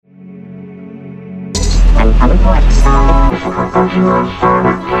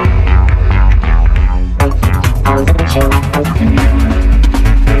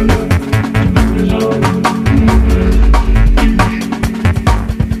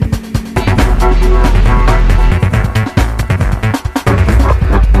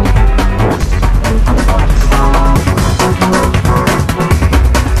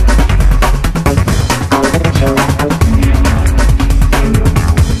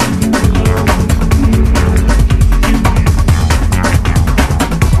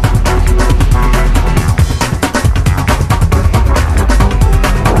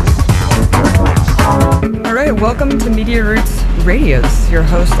Welcome to Media Roots Radio's, your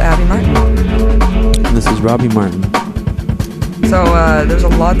host, Abby Martin. This is Robbie Martin. So, there's a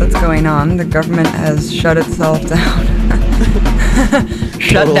lot that's going on. The government has shut itself down.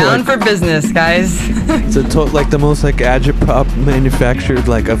 Shut down for business, guys. It's like the most agitprop manufactured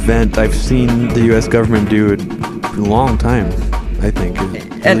event I've seen the U.S. government do in a long time. I think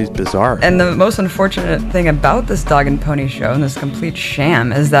it's really bizarre. And the most unfortunate thing about this dog and pony show and this complete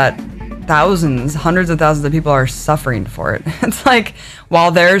sham is that hundreds of thousands of people are suffering for it. It's like,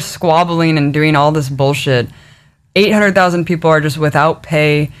 while they're squabbling and doing all this bullshit, 800,000 people are just without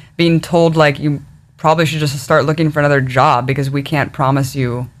pay, being told, you probably should just start looking for another job because we can't promise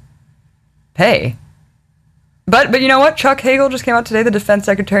you pay. But you know what? Chuck Hagel just came out today, the defense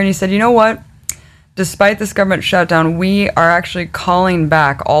secretary, and he said, you know what? Despite this government shutdown, we are actually calling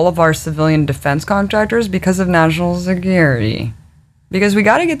back all of our civilian defense contractors because of national security. Because we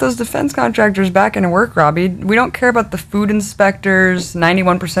got to get those defense contractors back into work, Robbie. We don't care about the food inspectors.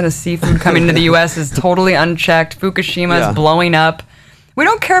 91% of seafood coming to the U.S. is totally unchecked. Fukushima is blowing up. We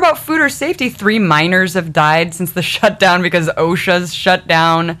don't care about food or safety. 3 miners have died since the shutdown because OSHA's shut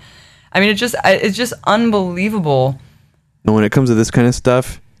down. I mean, it's just unbelievable. When it comes to this kind of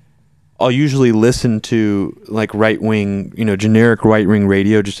stuff, I'll usually listen to right-wing, generic right-wing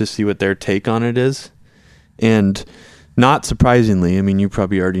radio just to see what their take on it is. And not surprisingly, I mean, you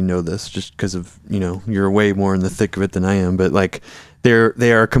probably already know this just because of, you're way more in the thick of it than I am, but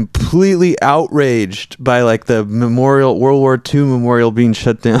they are completely outraged by the World War II memorial being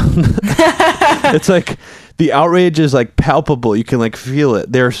shut down. It's the outrage is palpable. You can feel it.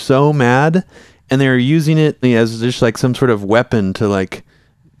 They're so mad, and they're using it as just some sort of weapon to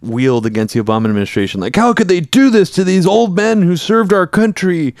wield against the Obama administration. How could they do this to these old men who served our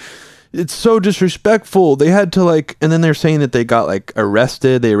country? It's so disrespectful. They had to and then they're saying that they got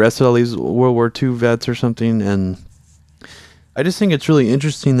arrested. They arrested all these World War II vets or something. And I just think it's really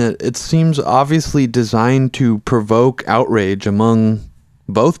interesting that it seems obviously designed to provoke outrage among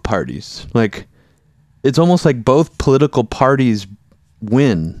both parties. It's almost like both political parties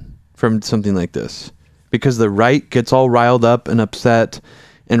win from something like this because the right gets all riled up and upset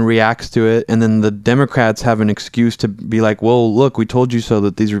and reacts to it, and then the Democrats have an excuse to be well, look, we told you so,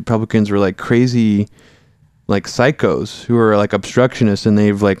 that these Republicans were crazy psychos who are obstructionists, and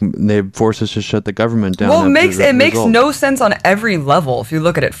they've forced us to shut the government down. Well, it makes no sense on every level if you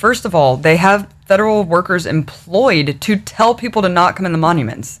look at it. First of all, they have federal workers employed to tell people to not come in the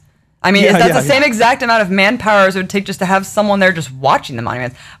monuments. I mean, that's the same exact amount of manpower as it would take just to have someone there just watching the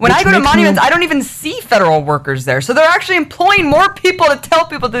monuments. When I go to monuments, I don't even see federal workers there. So they're actually employing more people to tell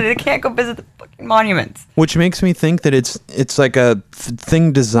people that they can't go visit the fucking monuments. Which makes me think that it's a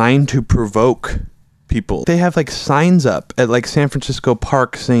thing designed to provoke people. They have signs up at San Francisco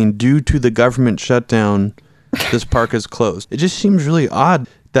Park saying, due to the government shutdown, this park is closed. It just seems really odd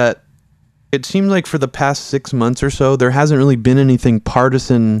that it seems for the past 6 months or so, there hasn't really been anything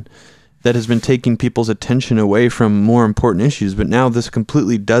partisan that has been taking people's attention away from more important issues. But now this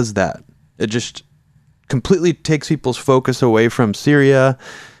completely does that. It just completely takes people's focus away from Syria,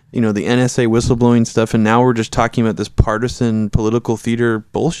 the NSA whistleblowing stuff. And now we're just talking about this partisan political theater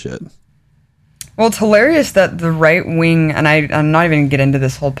bullshit. Well, it's hilarious that the right wing, and I'm not even going to get into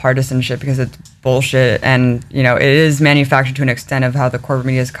this whole partisanship because it's bullshit, and, it is manufactured to an extent of how the corporate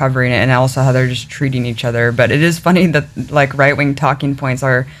media is covering it and also how they're just treating each other. But it is funny that, right-wing talking points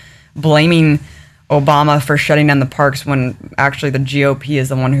are blaming Obama for shutting down the parks when actually the GOP is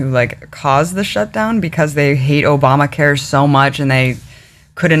the one who, caused the shutdown because they hate Obamacare so much and they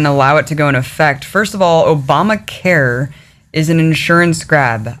couldn't allow it to go in effect. First of all, Obamacare is an insurance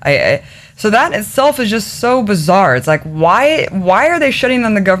grab. So that itself is just so bizarre. It's why are they shutting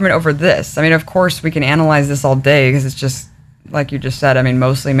down the government over this? I mean, of course, we can analyze this all day because it's just, like you just said,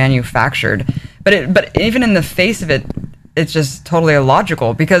 mostly manufactured. But even in the face of it, it's just totally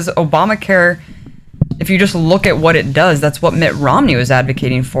illogical because Obamacare, if you just look at what it does, that's what Mitt Romney was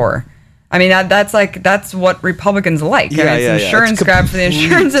advocating for. I mean, that's what Republicans like. Yeah, I mean, it's insurance grab for the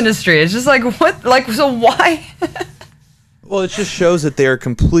insurance industry. It's just like, what? Like, so why? Well, it just shows that they are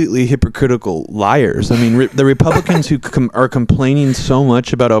completely hypocritical liars. I mean, the Republicans who are complaining so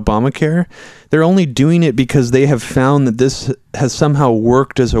much about Obamacare, they're only doing it because they have found that this has somehow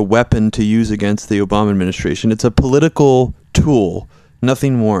worked as a weapon to use against the Obama administration. It's a political tool,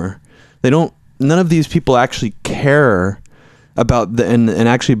 nothing more. None of these people actually care about and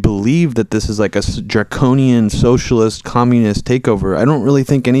actually believe that this is like a draconian socialist communist takeover. I don't really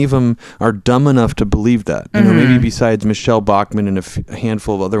think any of them are dumb enough to believe that. You know, maybe besides Michelle Bachmann and a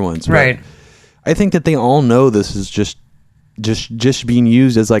handful of other ones. Right. But I think that they all know this is just being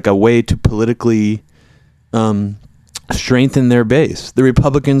used as like a way to politically strengthen their base. The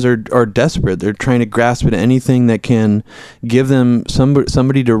Republicans are desperate. They're trying to grasp at anything that can give them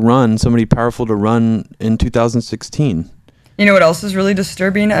somebody powerful to run in 2016. You know what else is really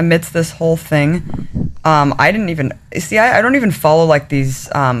disturbing amidst this whole thing? I don't even follow like these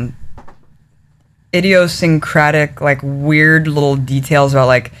idiosyncratic, like weird little details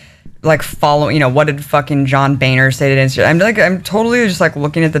about like following, what did fucking John Boehner say to Instagram? I'm totally just like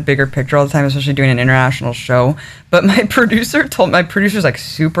looking at the bigger picture all the time, especially doing an international show. But my producer's like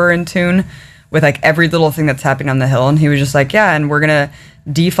super in tune with like every little thing that's happening on the Hill, and he was just like, yeah, and we're gonna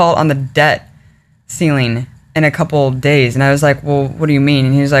default on the debt ceiling in a couple days. And I was like, well, what do you mean?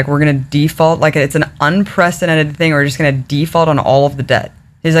 And he was like, we're going to default, like it's an unprecedented thing. We're just going to default on all of the debt.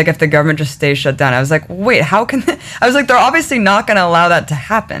 He's like, if the government just stays shut down. I was like, wait, how can I was like, they're obviously not going to allow that to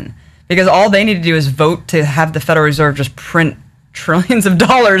happen, because all they need to do is vote to have the Federal Reserve just print trillions of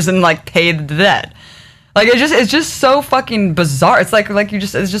dollars and like pay the debt. Like it's just so fucking bizarre. It's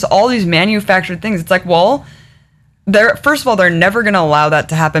it's just all these manufactured things. It's like, well, first of all, they're never going to allow that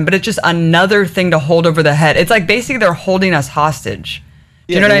to happen, but it's just another thing to hold over the head. It's like basically they're holding us hostage.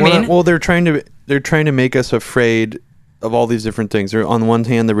 Do you know what I mean? Well, they're trying to make us afraid of all these different things. On the one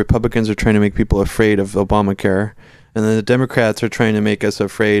hand, the Republicans are trying to make people afraid of Obamacare, and then the Democrats are trying to make us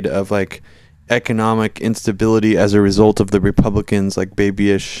afraid of like economic instability as a result of the Republicans' like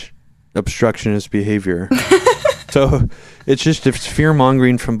babyish obstructionist behavior. So it's fear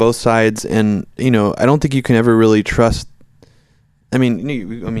mongering from both sides, and I don't think you can ever really trust. I mean,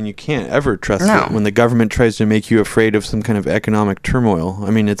 you can't ever trust it when the government tries to make you afraid of some kind of economic turmoil.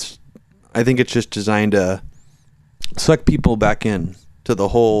 I mean, I think it's just designed to suck people back in to the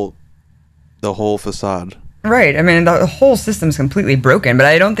whole facade. Right. I mean, the whole system's completely broken, but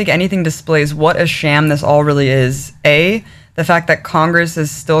I don't think anything displays what a sham this all really is. The fact that Congress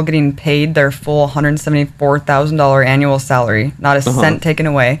is still getting paid their full $174,000 annual salary, not a cent taken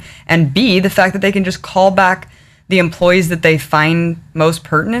away. And B, the fact that they can just call back the employees that they find most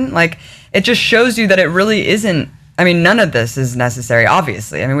pertinent. Like, it just shows you that it really isn't. I mean, none of this is necessary,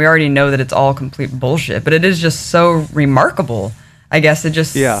 obviously. I mean, we already know that it's all complete bullshit, but it is just so remarkable, I guess, to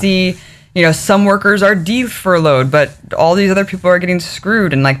just see, some workers are defurloughed, but all these other people are getting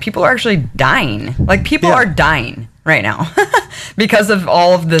screwed, and like people are actually dying. Like, people are dying right now because of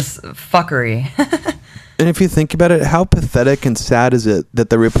all of this fuckery. And if you think about it, how pathetic and sad is it that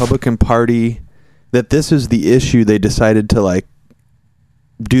the Republican Party, that this is the issue they decided to like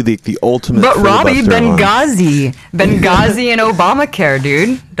do the ultimate. But Robbie, Benghazi and Obamacare,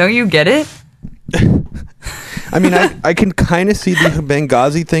 dude, don't you get it? I mean, I can kind of see the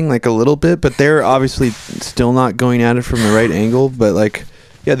Benghazi thing like a little bit, but they're obviously still not going at it from the right angle. But like,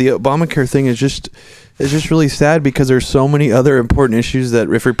 yeah, the Obamacare thing is just really sad, because there's so many other important issues that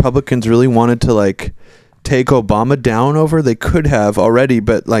if Republicans really wanted to like take Obama down over, they could have already.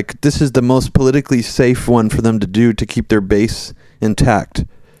 But like, this is the most politically safe one for them to do to keep their base intact,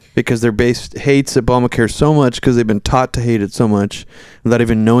 because their base hates Obamacare so much because they've been taught to hate it so much without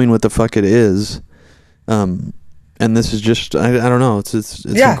even knowing what the fuck it is. And this is just, I don't know, it's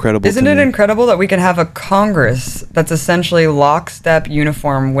incredible. Isn't it incredible that we can have a Congress that's essentially lockstep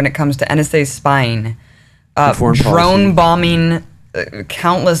uniform when it comes to NSA spying, drone bombing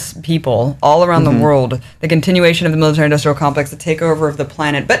countless people all around the world, the continuation of the military-industrial complex, the takeover of the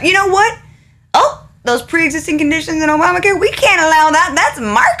planet. But you know what? Oh, those pre-existing conditions in Obamacare, we can't allow that. That's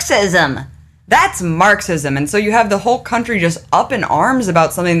Marxism. That's Marxism. And so you have the whole country just up in arms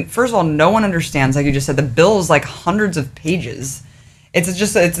about something. First of all, no one understands. Like you just said, the bill is like hundreds of pages.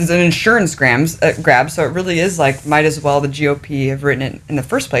 It's an insurance grab. So it really is like, might as well the GOP have written it in the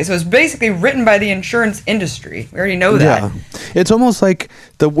first place. It was basically written by the insurance industry. We already know that. Yeah. It's almost like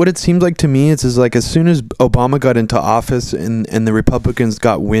what it seems like to me is like as soon as Obama got into office and the Republicans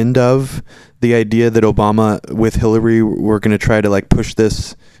got wind of the idea that Obama with Hillary were going to try to like push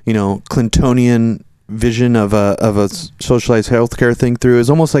this, Clintonian vision of a socialized healthcare thing through. It's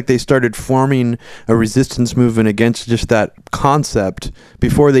almost like they started forming a resistance movement against just that concept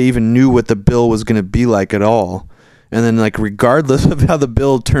before they even knew what the bill was going to be like at all. And then, like, regardless of how the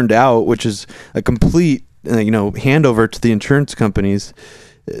bill turned out, which is a complete handover to the insurance companies,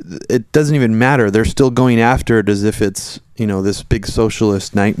 it doesn't even matter. They're still going after it as if it's this big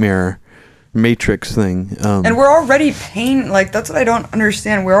socialist nightmare matrix thing. And we're already paying, like, that's what I don't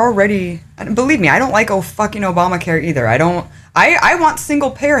understand. We're already, believe me, I don't like fucking Obamacare either. I want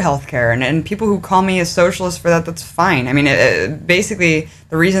single payer healthcare, and people who call me a socialist for that, that's fine. I mean, basically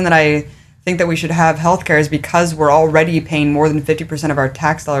the reason that I think that we should have healthcare is because we're already paying more than 50% of our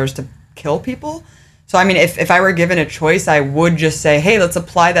tax dollars to kill people. So, I mean, if I were given a choice, I would just say, hey, let's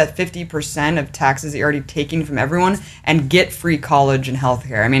apply that 50% of taxes that you're already taking from everyone and get free college and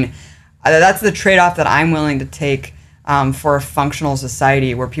healthcare. I mean, that's the trade-off that I'm willing to take for a functional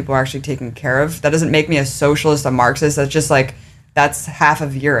society where people are actually taken care of. That doesn't make me a socialist, a Marxist. That's just like, that's half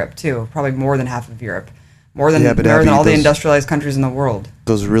of Europe, too. Probably more than half of Europe. More than all the industrialized countries in the world.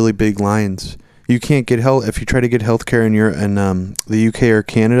 Those really big lines. You can't get help if you try to get healthcare in the UK or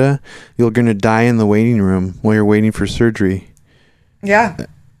Canada. You're going to die in the waiting room while you're waiting for surgery. Yeah.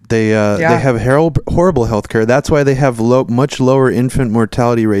 They have horrible healthcare. That's why they have much lower infant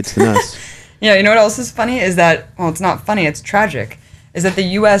mortality rates than us. Yeah, you know what else is funny is that, well, it's not funny, it's tragic, is that the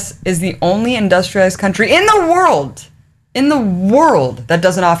U.S. is the only industrialized country in the world that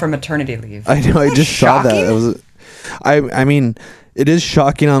doesn't offer maternity leave. I know. I just saw that. I mean, it is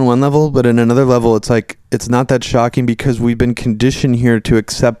shocking on one level, but in another level, it's like, it's not that shocking because we've been conditioned here to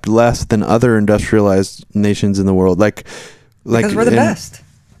accept less than other industrialized nations in the world. Because we're the best.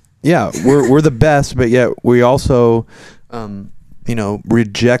 Yeah, we're the best, but yet we also,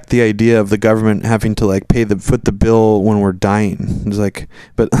 reject the idea of the government having to foot the bill when we're dying. It's like,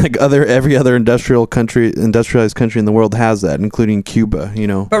 but every other industrialized country in the world has that, including Cuba.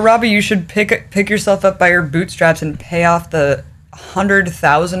 But Robbie, you should pick yourself up by your bootstraps and pay off the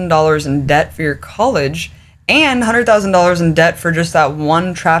 $100,000 in debt for your college and $100,000 in debt for just that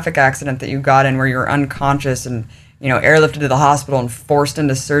one traffic accident that you got in where you were unconscious and airlifted to the hospital and forced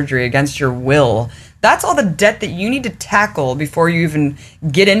into surgery against your will. That's all the debt that you need to tackle before you even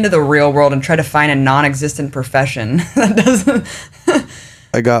get into the real world and try to find a non-existent profession. That doesn't.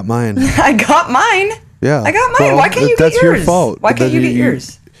 I got mine. I got mine. Yeah. I got mine. Well, why can't you get yours? That's your fault. Why can't you get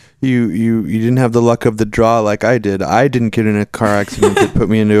yours? You didn't have the luck of the draw like I did. I didn't get in a car accident that put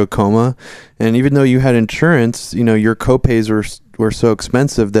me into a coma. And even though you had insurance, your copays were so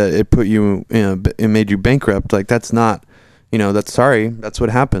expensive that it put you, it made you bankrupt. Like, that's not, sorry. That's what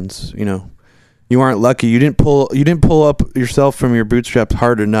happens. You aren't lucky. You didn't pull up yourself from your bootstraps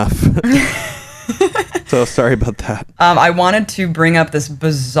hard enough. So sorry about that. I wanted to bring up this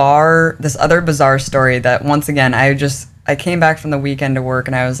other bizarre story that, once again, I came back from the weekend to work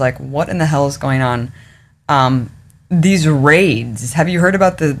and I was like, what in the hell is going on? These raids. Have you heard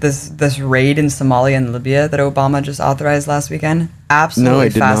about this raid in Somalia and Libya that Obama just authorized last weekend? Absolutely. No, I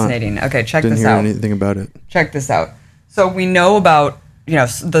did fascinating. Not. Okay, check Didn't this hear out. anything about it. Check this out. So we know about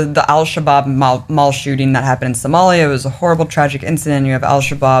the Al-Shabaab mall shooting that happened in Somalia. It was a horrible, tragic incident. You have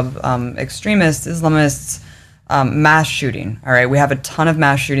Al-Shabaab extremists, Islamists, mass shooting. All right, we have a ton of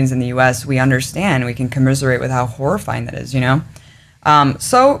mass shootings in the U.S. We understand. We can commiserate with how horrifying that is.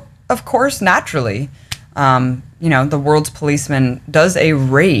 So of course, naturally, the world's policeman does a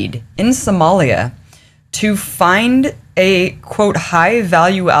raid in Somalia to find a quote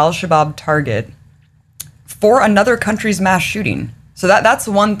high-value Al-Shabaab target for another country's mass shooting. So that's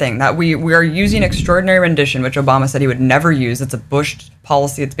one thing, that we are using extraordinary rendition, which Obama said he would never use. It's a Bush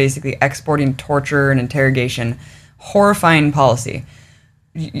policy. It's basically exporting torture and interrogation. Horrifying policy.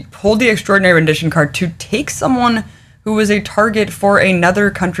 You pulled the extraordinary rendition card to take someone who was a target for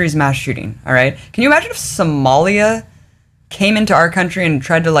another country's mass shooting. All right? Can you imagine if Somalia came into our country and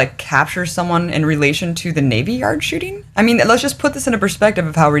tried to capture someone in relation to the Navy Yard shooting? I mean, let's just put this into perspective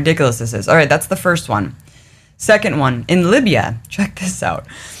of how ridiculous this is. All right, that's the first one. Second one, in Libya, check this out.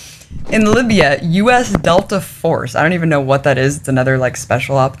 In Libya, U.S. Delta Force, I don't even know what that is. It's another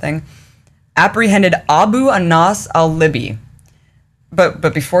special op thing. Apprehended Abu Anas al-Libi.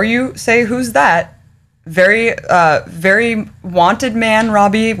 But before you say who's that, very wanted man,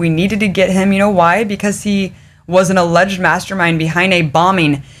 Robbie. We needed to get him. You know why? Because he was an alleged mastermind behind a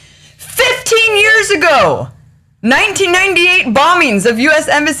bombing 15 years ago. 1998 bombings of U.S.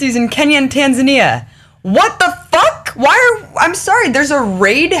 embassies in Kenya and Tanzania. What the fuck? I'm sorry, there's a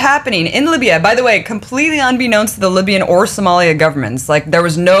raid happening in Libya. By the way, completely unbeknownst to the Libyan or Somalia governments. There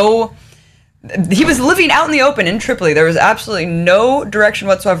was no He was living out in the open in Tripoli. There was absolutely no direction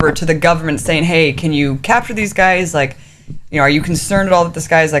whatsoever to the government saying, hey, can you capture these guys? Like, are you concerned at all that this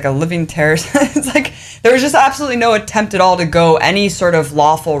guy is like a living terrorist? It's like there was just absolutely no attempt at all to go any sort of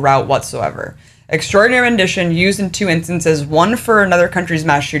lawful route whatsoever. Extraordinary rendition used in 2 instances, one for another country's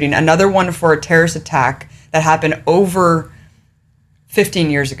mass shooting, another one for a terrorist attack that happened over 15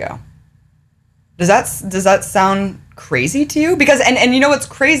 years ago. Does that sound crazy to you? Because and you know what's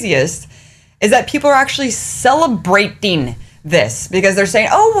craziest is that people are actually celebrating this because they're saying,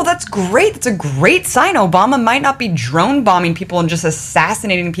 oh, well, that's great. That's a great sign. Obama might not be drone bombing people and just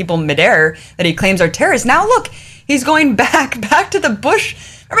assassinating people midair that he claims are terrorists. Now, look, he's going back to the Bush.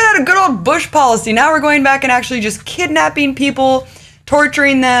 Remember that good old Bush policy? Now we're going back and actually just kidnapping people,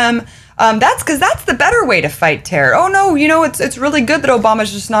 torturing them. That's because that's the better way to fight terror. Oh, no, it's really good that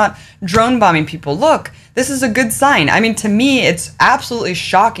Obama's just not drone bombing people. Look, this is a good sign. I mean, to me, it's absolutely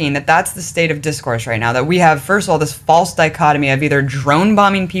shocking that that's the state of discourse right now, that we have, first of all, this false dichotomy of either drone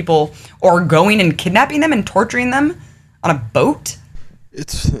bombing people or going and kidnapping them and torturing them on a boat.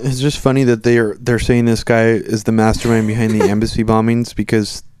 It's just funny that they're saying this guy is the mastermind behind the embassy bombings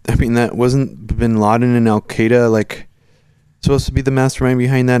because, I mean, that wasn't Bin Laden and Al Qaeda, like, supposed to be the mastermind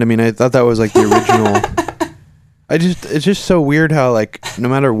behind that? I mean, I thought that was like the original. It's just so weird how, like, no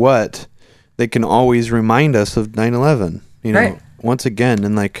matter what, they can always remind us of 9/11, right. Once again.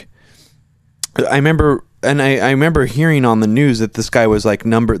 And like, I remember hearing on the news that this guy was like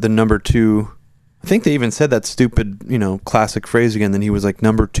the number 2. I think they even said that stupid, classic phrase again, that he was like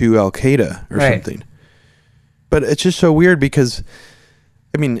number 2 Al Qaeda or something. But it's just so weird because,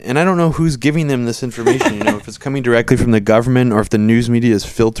 I mean, and I don't know who's giving them this information, if it's coming directly from the government or if the news media is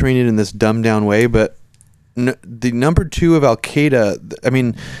filtering it in this dumbed down way. But the number 2 of Al Qaeda, I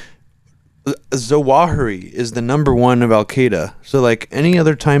mean, Zawahiri is the number 1 of Al Qaeda. So like any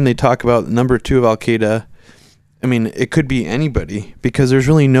other time they talk about number 2 of Al Qaeda, I mean, it could be anybody because there's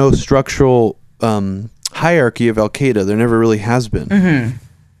really no structural hierarchy of Al Qaeda. There never really has been. Mm-hmm.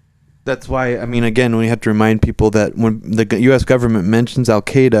 That's why, I mean, again, we have to remind people that when the U.S. government mentions Al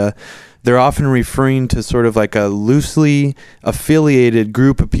Qaeda, they're often referring to sort of like a loosely affiliated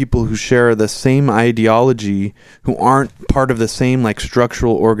group of people who share the same ideology, who aren't part of the same like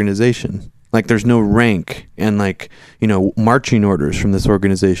structural organization. Like there's no rank and like, marching orders from this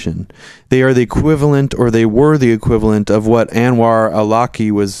organization. They are the equivalent, or they were the equivalent of what Anwar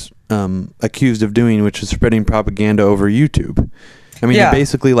al-Awlaki was accused of doing, which is spreading propaganda over YouTube. I mean, they're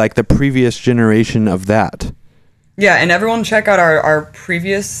basically like the previous generation of that. Yeah, and everyone check out our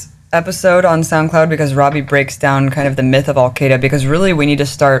previous episode on SoundCloud because Robbie breaks down kind of the myth of Al Qaeda, because really we need to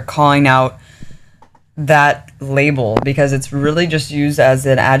start calling out that label because it's really just used as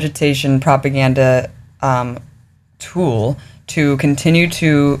an agitation propaganda tool to continue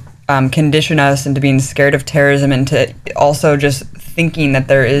to condition us into being scared of terrorism and to also just thinking that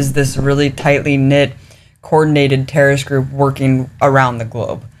there is this really tightly knit, coordinated terrorist group working around the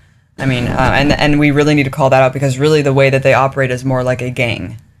globe. I mean, and we really need to call that out because really the way that they operate is more like a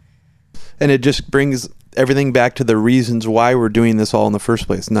gang. And it just brings everything back to the reasons why we're doing this all in the first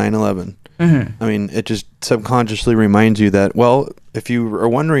place, 9/11. Mm-hmm. I mean, it just subconsciously reminds you that, well, if you are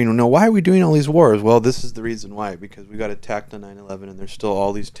wondering, why are we doing all these wars? Well, this is the reason why, because we got attacked on 9/11 and there's still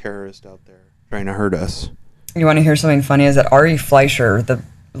all these terrorists out there trying to hurt us. You want to hear something funny? Is that Ari Fleischer, the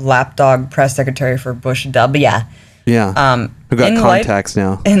lapdog press secretary for Bush W. Yeah. Who got contacts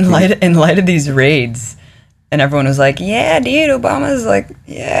now. In light of these raids, and everyone was like, yeah, dude, Obama's like,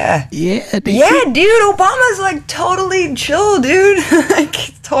 yeah. Yeah, dude, Obama's like totally chill, dude.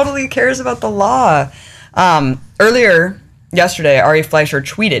 Like, totally cares about the law. Earlier, yesterday, Ari Fleischer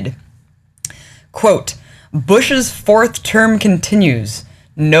tweeted, quote, Bush's 4th term continues.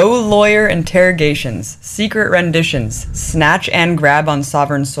 No lawyer interrogations, secret renditions, snatch and grab on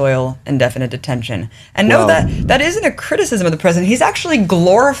sovereign soil, indefinite detention. And no, that isn't a criticism of the president. He's actually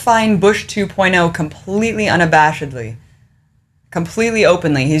glorifying Bush 2.0 completely unabashedly, completely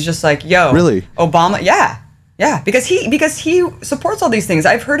openly. He's just like, yo, really? Obama, yeah, because he supports all these things.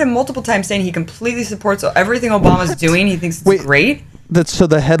 I've heard him multiple times saying he completely supports everything Obama's doing. He thinks it's great. So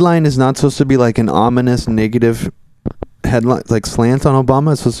the headline is not supposed to be like an ominous negative headline, like slant on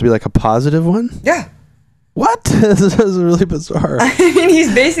Obama. It's supposed to be like a positive one. Yeah. What? This is really bizarre. I mean,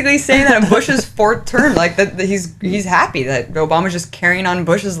 he's basically saying that in Bush's 4th term, like that he's happy that Obama's just carrying on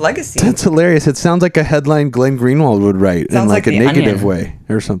Bush's legacy. That's hilarious. It sounds like a headline Glenn Greenwald would write in like a negative way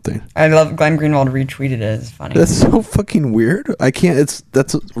or something. I love Glenn Greenwald retweeted it. It's funny. That's so fucking weird.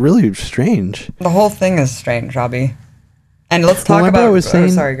 That's really strange. The whole thing is strange, Robbie. And let's talk about...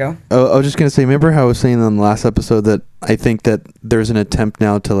 sorry, go. I was just going to say, remember how I was saying on the last episode that I think that there's an attempt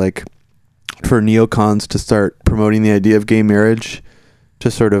now to like for neocons to start promoting the idea of gay marriage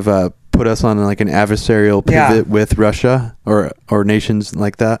to sort of put us on like an adversarial pivot with Russia or nations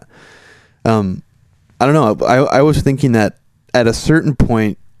like that. I don't know. I was thinking that at a certain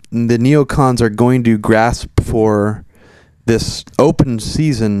point, the neocons are going to grasp for this open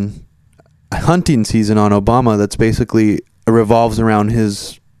season, hunting season on Obama that's basically revolves around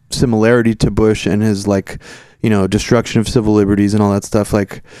his similarity to Bush and his destruction of civil liberties and all that stuff.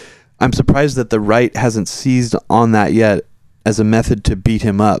 Like, I'm surprised that the right hasn't seized on that yet as a method to beat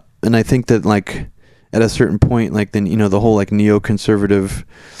him up. And I think that at a certain point, then the whole neoconservative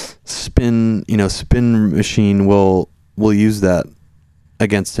spin machine will use that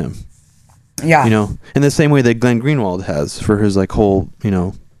against him. Yeah. In the same way that Glenn Greenwald has for his whole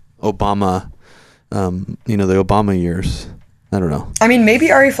Obama, the Obama years. I don't know. I mean,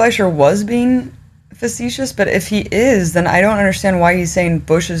 maybe Ari Fleischer was being facetious, but if he is, then I don't understand why he's saying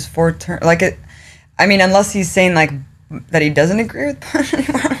Bush's 4 term. Unless he's saying that he doesn't agree with Bush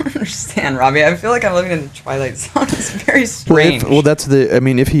anymore. I don't understand, Robbie. I feel like I'm living in the Twilight Zone. It's very strange.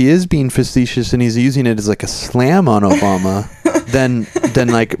 If he is being facetious and he's using it as a slam on Obama, then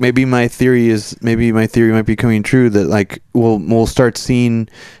maybe my theory might be coming true that we'll start seeing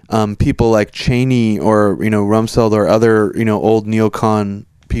people like Cheney or Rumsfeld or other old neocon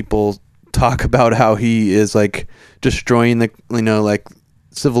people talk about how he is destroying the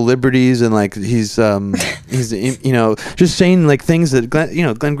civil liberties and he's just saying things that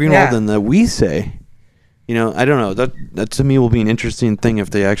Glenn Greenwald and that we say. I don't know. That to me will be an interesting thing if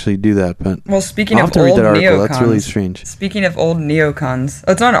they actually do that. But speaking of old neocons, that's really strange. Speaking of old neocons,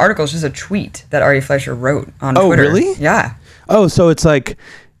 it's not an article; it's just a tweet that Ari Fleischer wrote on Twitter. Oh, really? Yeah. Oh, so it's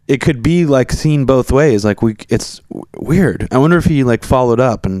it could be seen both ways. It's weird. I wonder if he followed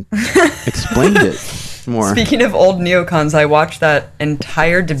up and explained it more. Speaking of old neocons, I watched that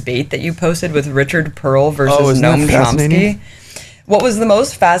entire debate that you posted with Richard Pearl versus Noam Chomsky. What was the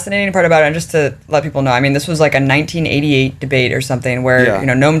most fascinating part about it, and just to let people know, this was a 1988 debate or something where,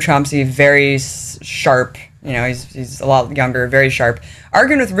 Noam Chomsky, very sharp, he's a lot younger, very sharp,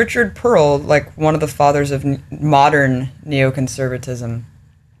 arguing with Richard Pearl, one of the fathers of modern neoconservatism.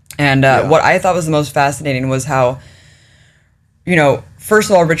 And what I thought was the most fascinating was how, first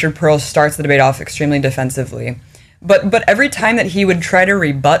of all, Richard Pearl starts the debate off extremely defensively. But every time that he would try to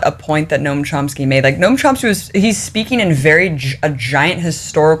rebut a point that Noam Chomsky made, Noam Chomsky he's speaking in a giant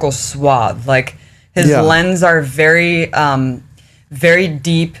historical swath. His lens are very, very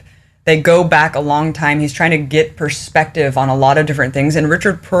deep. They go back a long time. He's trying to get perspective on a lot of different things. And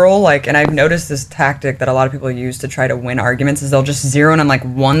Richard Pearl, and I've noticed this tactic that a lot of people use to try to win arguments, is they'll just zero in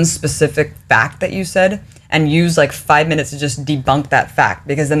on one specific fact that you said and use 5 minutes to just debunk that fact,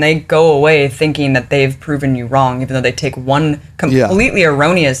 because then they go away thinking that they've proven you wrong, even though they take one completely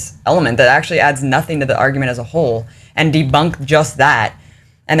erroneous element that actually adds nothing to the argument as a whole and debunk just that,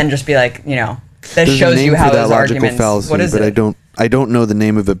 and then just be that There's shows you how those arguments. Fallacy, what is but it? I don't know the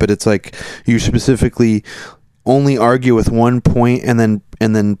name of it, but it's you specifically only argue with one point and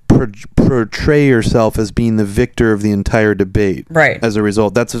then portray yourself as being the victor of the entire debate. Right. As a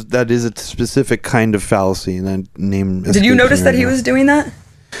result, that is a specific kind of fallacy, and that name. Did you notice that he was doing that?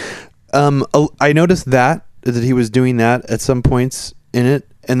 I noticed that he was doing that at some points in it.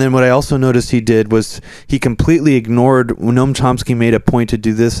 And then what I also noticed he did was he completely ignored when Noam Chomsky made a point to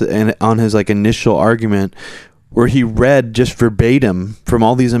do this and on his initial argument, where he read just verbatim from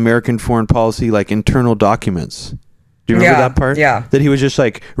all these American foreign policy internal documents. Do you remember that part? Yeah. That he was just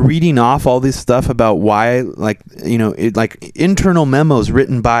reading off all this stuff about why internal memos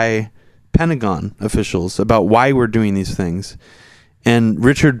written by Pentagon officials about why we're doing these things. And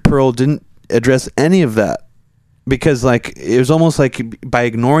Richard Pearl didn't address any of that, because it was almost by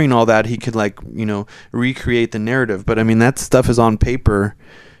ignoring all that he could recreate the narrative. But that stuff is on paper.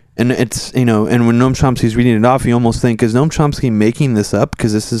 And it's, and when Noam Chomsky's reading it off, you almost think, is Noam Chomsky making this up?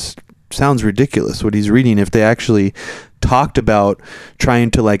 Because sounds ridiculous what he's reading. If they actually talked about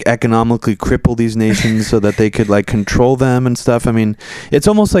trying to economically cripple these nations so that they could control them and stuff. It's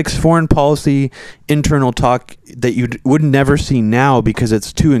almost like foreign policy internal talk that you would never see now, because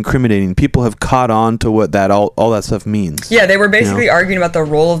it's too incriminating. People have caught on to what all that stuff means. Yeah, they were basically arguing about the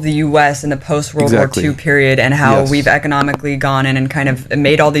role of the U.S. in the post-World War II period, and how we've economically gone in and kind of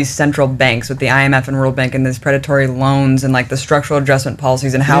made all these central banks with the IMF and World Bank and these predatory loans and the structural adjustment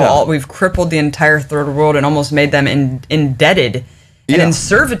policies, and how we've crippled the entire third world and almost made them indebted and in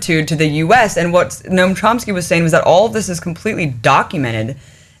servitude to the U.S. And what Noam Chomsky was saying was that all of this is completely documented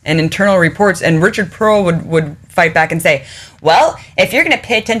and internal reports. And Richard Pearl would fight back and say, well, if you're going to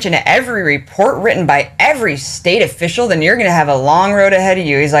pay attention to every report written by every state official, then you're going to have a long road ahead of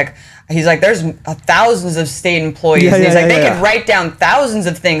you. He's like, there's thousands of state employees. They could write down thousands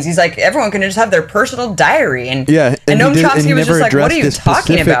of things. He's like, everyone can just have their personal diary. And Noam Chomsky was just like, what are you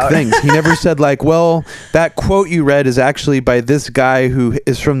talking about? Things. He never said like, well, that quote you read is actually by this guy who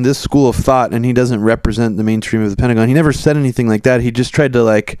is from this school of thought, and he doesn't represent the mainstream of the Pentagon. He never said anything like that. He just tried to,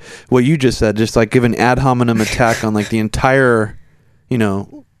 like what you just said, just like give an ad hominem attack on like the entire,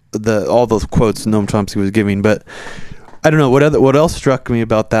 all those quotes Noam Chomsky was giving. But I don't know what else struck me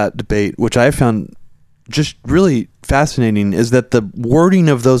about that debate, which I found just really fascinating, is that the wording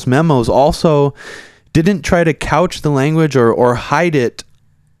of those memos also didn't try to couch the language or hide it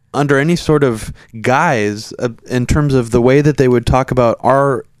under any sort of guise in terms of the way that they would talk about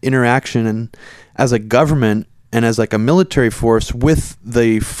our interaction and as a government and as like a military force with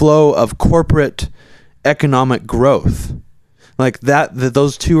the flow of corporate economic growth. Like that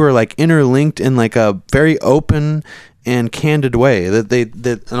those two are like interlinked in like a very open and candid way,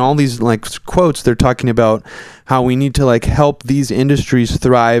 that in all these like quotes they're talking about how we need to like help these industries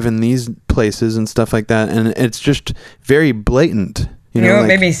thrive in these places and stuff like that, and it's just very blatant. You know what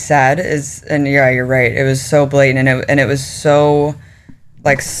made me sad is, and yeah, you're right, it was so blatant, and it was so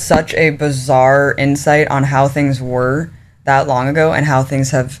like such a bizarre insight on how things were that long ago and how things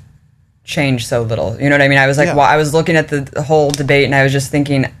have changed so little. You know what I mean? I was like, I was looking at the whole debate and I was just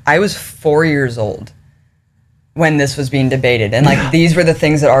thinking, I was 4 years old when this was being debated, and like these were the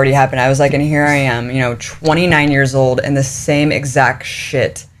things that already happened. I was like, and here I am, 29 years old, and the same exact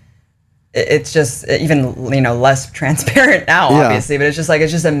shit. It's just even less transparent now, obviously, but it's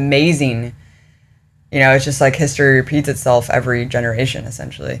just amazing. It's just like history repeats itself every generation,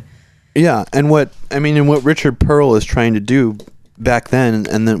 essentially. Yeah, and what Richard Pearl is trying to do back then,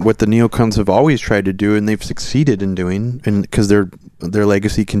 and then what the neocons have always tried to do, and they've succeeded in doing, and because their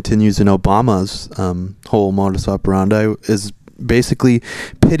legacy continues in Obama's whole modus operandi, is basically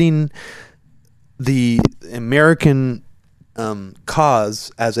pitting the American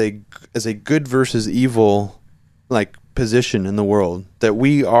cause as a good versus evil like position in the world, that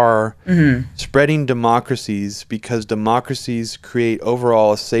we are spreading democracies because democracies create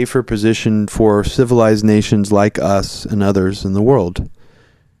overall a safer position for civilized nations like us and others in the world.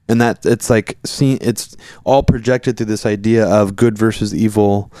 And that it's all projected through this idea of good versus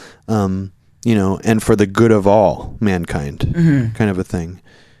evil, and for the good of all mankind, kind of a thing.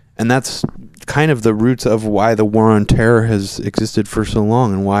 And that's kind of the roots of why the war on terror has existed for so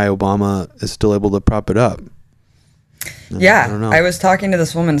long and why Obama is still able to prop it up. I was talking to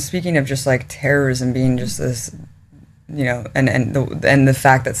this woman, speaking of just like terrorism being just this, and the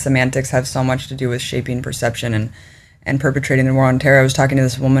fact that semantics have so much to do with shaping perception and perpetrating the war on terror. I was talking to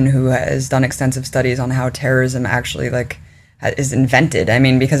this woman who has done extensive studies on how terrorism actually is invented. I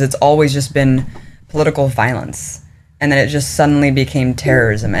mean, because it's always just been political violence, and then it just suddenly became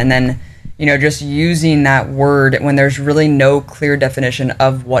terrorism, and then just using that word when there's really no clear definition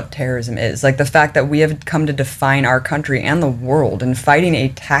of what terrorism is. Like the fact that we have come to define our country and the world and fighting a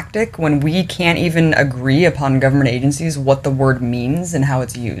tactic when we can't even agree upon government agencies what the word means and how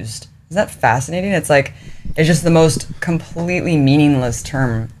it's used. Isn't that fascinating? It's just the most completely meaningless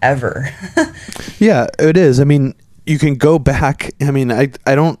term ever. Yeah, it is. I mean, you can go back. I mean, I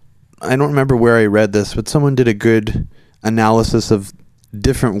don't remember where I read this, but someone did a good analysis of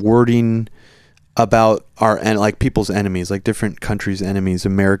different wording about people's enemies, like different countries' enemies,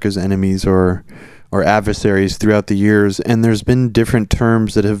 America's enemies or adversaries throughout the years, and there's been different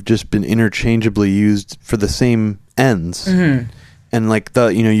terms that have just been interchangeably used for the same ends. And like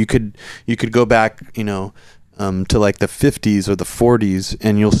you could go back to like the 50s or the 40s,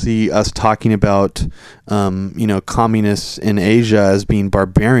 and you'll see us talking about communists in Asia as being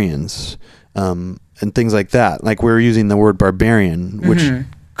barbarians, and things like that. Like we're using the word barbarian, which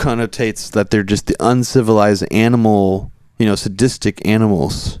connotates that they're just the uncivilized animal, sadistic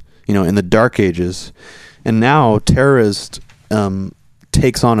animals, in the Dark Ages. And now terrorist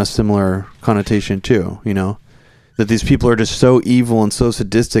takes on a similar connotation too, that these people are just so evil and so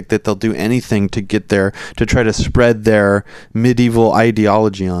sadistic that they'll do anything to get there, to try to spread their medieval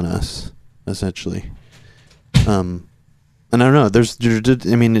ideology on us, essentially. And I don't know, it's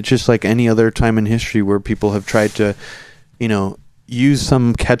just like any other time in history where people have tried to, use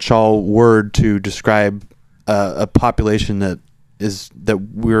some catch-all word to describe a population that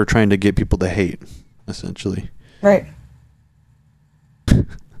we're trying to get people to hate, essentially. Right.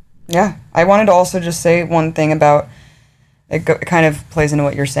 Yeah. I wanted to also just say one thing about, it kind of plays into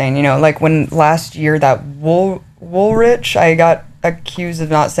what you're saying, like when last year that Woolrich, I got accused of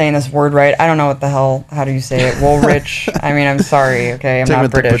not saying this word right. I don't know what the hell. How do you say it? Woolrich. I mean, I'm sorry. Okay, I'm Talking not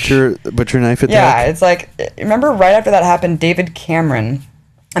about British. the butcher knife attack. Yeah, it's like, remember right after that happened, David Cameron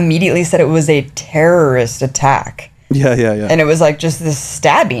immediately said it was a terrorist attack. Yeah. And it was like just this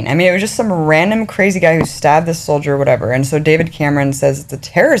stabbing. I mean, it was just some random crazy guy who stabbed this soldier or whatever. And so David Cameron says it's a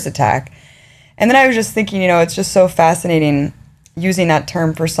terrorist attack. And then I was just thinking, it's just so fascinating using that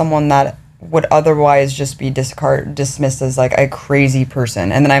term for someone that would otherwise just be dismissed as like a crazy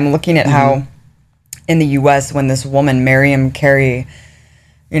person. And then I'm looking at how in the U.S. when this woman, Mariam Carey,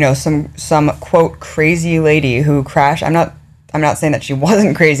 some quote crazy lady who crashed. I'm not saying that she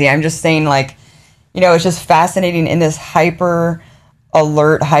wasn't crazy. I'm just saying like, it's just fascinating in this hyper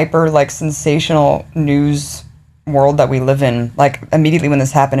alert, like sensational news world that we live in. Like immediately when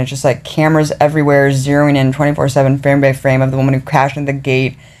this happened, it's just like cameras everywhere zeroing in 24/7 frame by frame of the woman who crashed into the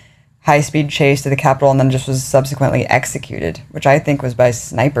gate, high-speed chase to the Capitol, and then just was subsequently executed, which I think was by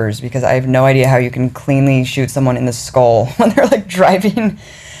snipers, because I have no idea how you can cleanly shoot someone in the skull when they're like driving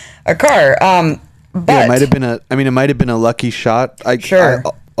a car. But yeah, it might have been a lucky shot. Sure.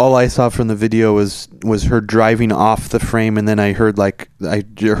 All I saw from the video was her driving off the frame, and then I heard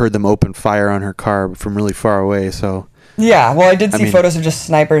them open fire on her car from really far away. So yeah, well, I did see photos of just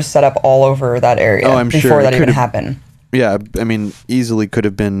snipers set up all over that area before that even happened. Yeah, I mean, easily could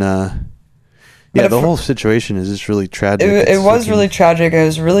have been. The whole situation is just really tragic. It was really tragic. It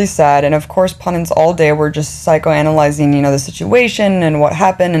was really sad, and of course, pundits all day were just psychoanalyzing, the situation and what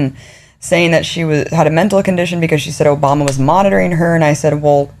happened, and saying that she had a mental condition because she said Obama was monitoring her. And I said,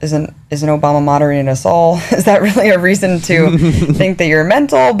 well, isn't Obama monitoring us all? Is that really a reason to think that you're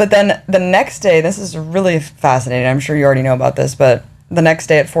mental? But then the next day, this is really fascinating. I'm sure you already know about this, but the next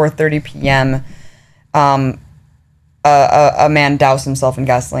day at 4:30 p.m., a man doused himself in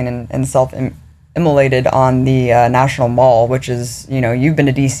gasoline and self-immolated on the National Mall, which is, you've been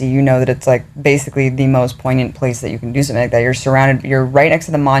to DC, you know that it's like basically the most poignant place that you can do something like that. You're right next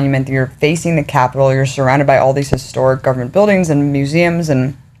to the monument, you're facing the Capitol, you're surrounded by all these historic government buildings and museums,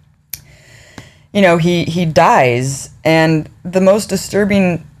 and he dies. And the most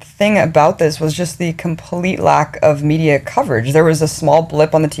disturbing thing about this was just the complete lack of media coverage. There was a small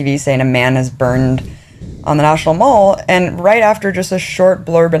blip on the TV saying a man is burned on the National Mall, and right after just a short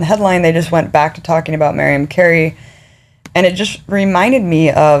blurb and headline, they just went back to talking about Mariam Carey, and it just reminded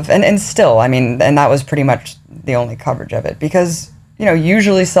me of, and still, I mean, and that was pretty much the only coverage of it, because,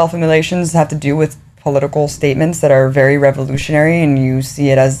 usually self-immolations have to do with political statements that are very revolutionary, and you see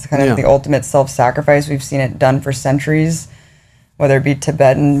it as kind of the ultimate self-sacrifice. We've seen it done for centuries, whether it be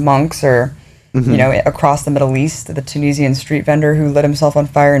Tibetan monks or across the Middle East, the Tunisian street vendor who lit himself on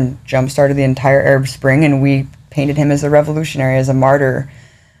fire and jump-started the entire Arab Spring, and we painted him as a revolutionary, as a martyr,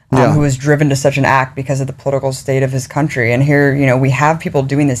 who was driven to such an act because of the political state of his country. And here, we have people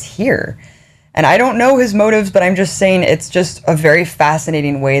doing this here. And I don't know his motives, but I'm just saying it's just a very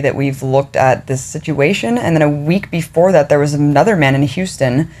fascinating way that we've looked at this situation. And then a week before that, there was another man in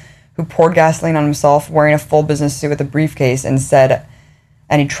Houston who poured gasoline on himself wearing a full business suit with a briefcase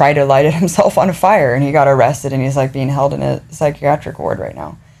and he tried to light it himself on fire, and he got arrested, and he's like being held in a psychiatric ward right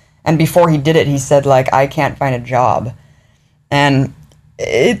now. And before he did it, he said like, I can't find a job. And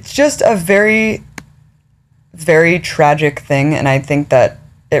it's just a very, very tragic thing. And I think that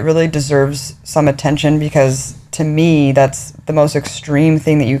it really deserves some attention, because to me, that's the most extreme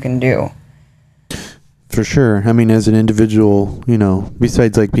thing that you can do. For sure. I mean, as an individual,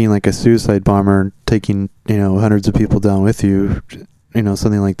 besides like being like a suicide bomber, taking, hundreds of people down with you,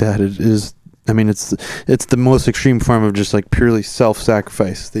 something like that, it is, I mean, it's the most extreme form of just like purely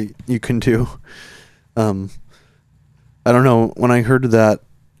self-sacrifice that you can do. I don't know, when I heard of that,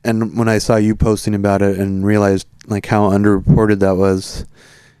 and when I saw you posting about it and realized like how underreported that was,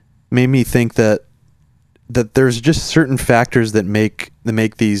 made me think that there's just certain factors that make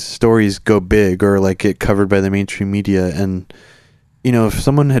these stories go big or like get covered by the mainstream media. And if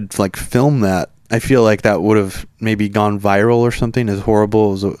someone had like filmed that, I feel like that would have maybe gone viral or something, as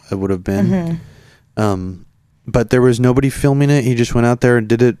horrible as it would have been. But there was nobody filming it. He just went out there and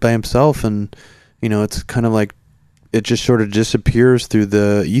did it by himself. And, it's kind of like it just sort of disappears through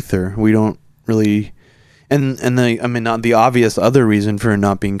the ether. We don't really... And the obvious other reason for it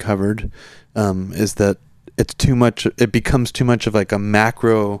not being covered is that it's too much. It becomes too much of like a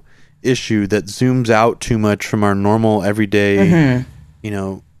macro issue that zooms out too much from our normal everyday,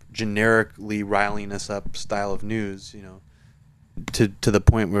 generically riling us up style of news, to the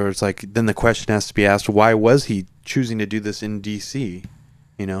point where it's like, then the question has to be asked, why was he choosing to do this in DC?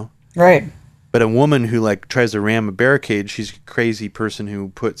 Right. But a woman who like tries to ram a barricade, she's a crazy person who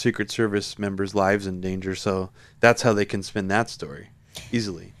put Secret Service members' lives in danger. So that's how they can spin that story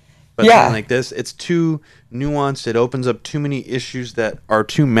easily. But something like this, it's too nuanced. It opens up too many issues that are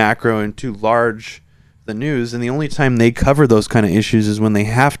too macro and too large. The news, and the only time they cover those kind of issues is when they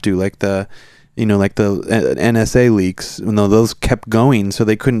have to, like the NSA leaks. Those kept going, so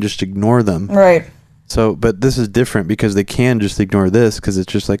they couldn't just ignore them. Right. So, but this is different because they can just ignore this because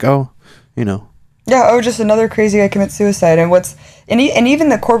it's just like, oh, Yeah, just another crazy guy commits suicide. And even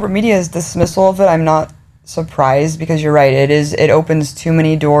the corporate media's dismissal of it, I'm not surprised, because you're right. It opens too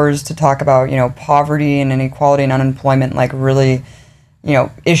many doors to talk about, poverty and inequality and unemployment, like really,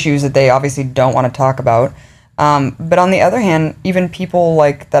 issues that they obviously don't want to talk about. But on the other hand, even people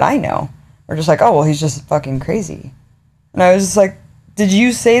like that I know are just like, oh, well, he's just fucking crazy. And I was just like, did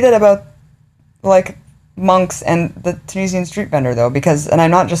you say that about like monks and the Tunisian street vendor though? And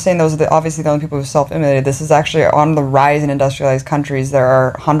I'm not just saying those are obviously the only people who self-immolated. This is actually on the rise in industrialized countries. There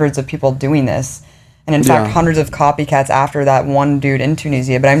are hundreds of people doing this. And in fact, hundreds of copycats after that one dude in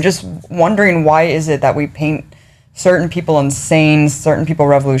Tunisia. But I'm just wondering, why is it that we paint certain people insane, certain people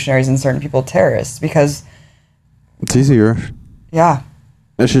revolutionaries, and certain people terrorists? Because it's easier. Yeah.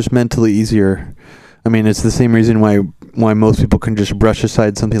 It's just mentally easier. I mean, it's the same reason why most people can just brush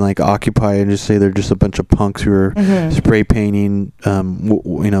aside something like Occupy and just say they're just a bunch of punks who are spray painting,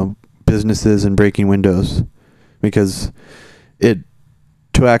 businesses and breaking windows, because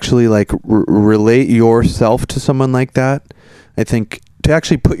to actually like relate yourself to someone like that, I think to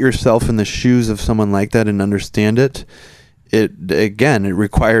actually put yourself in the shoes of someone like that and understand it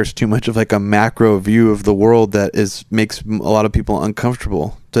requires too much of like a macro view of the world that makes a lot of people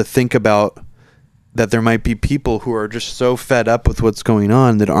uncomfortable to think about, that there might be people who are just so fed up with what's going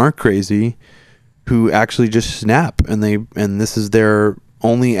on that aren't crazy, who actually just snap and this is their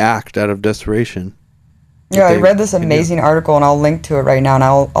only act out of desperation. Yeah, I read this amazing article, and I'll link to it right now, and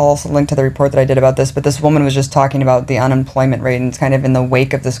I'll also link to the report that I did about this, but this woman was just talking about the unemployment rate, and it's kind of in the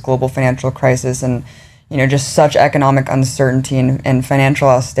wake of this global financial crisis, and just such economic uncertainty and financial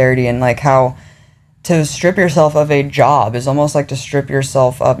austerity, and like how to strip yourself of a job is almost like to strip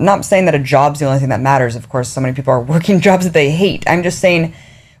yourself of, not saying that a job's the only thing that matters, of course so many people are working jobs that they hate. I'm just saying,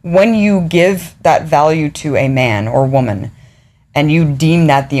 when you give that value to a man or woman, and you deem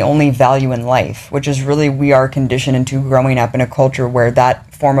that the only value in life, which is really, we are conditioned into growing up in a culture where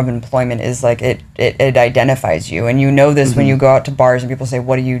that form of employment is like, it identifies you. And this when you go out to bars and people say,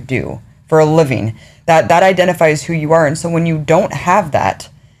 what do you do for a living? That identifies who you are. And so when you don't have that,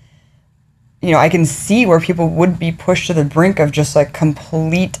 I can see where people would be pushed to the brink of just like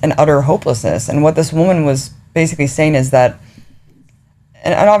complete and utter hopelessness. And what this woman was basically saying is that,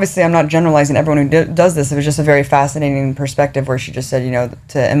 and obviously I'm not generalizing everyone who does this, it was just a very fascinating perspective where she just said,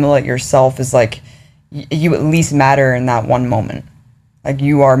 to immolate yourself is like, you at least matter in that one moment. Like,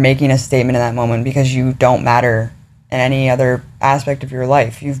 you are making a statement in that moment because you don't matter in any other aspect of your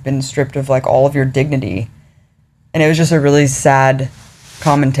life. You've been stripped of like all of your dignity. And it was just a really sad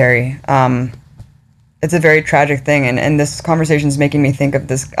commentary. It's a very tragic thing, and this conversation is making me think of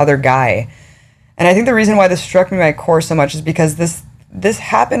this other guy. And I think the reason why this struck me my core so much is because this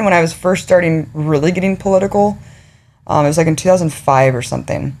happened when I was first starting really getting political. It was like in 2005 or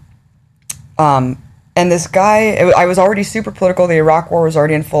something. And this guy, I was already super political. The Iraq War was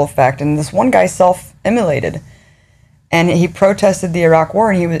already in full effect, and this one guy self-immolated, and he protested the Iraq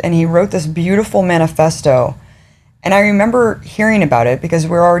War, and he wrote this beautiful manifesto. And I remember hearing about it because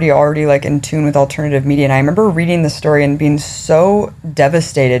we're already like in tune with alternative media. And I remember reading the story and being so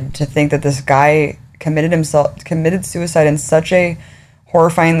devastated to think that this guy committed suicide in such a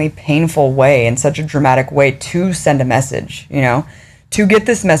horrifyingly painful way, in such a dramatic way, to send a message, to get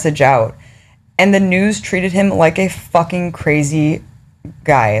this message out. And the news treated him like a fucking crazy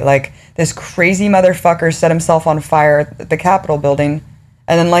guy. Like, this crazy motherfucker set himself on fire at the Capitol building,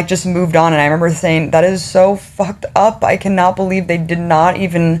 and then like just moved on. And I remember saying, that is so fucked up. I cannot believe they did not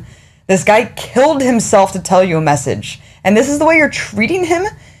even, this guy killed himself to tell you a message. And this is the way you're treating him?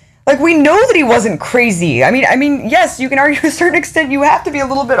 Like, we know that he wasn't crazy. I mean, yes, you can argue to a certain extent you have to be a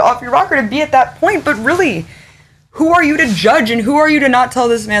little bit off your rocker to be at that point, but really, who are you to judge, and who are you to not tell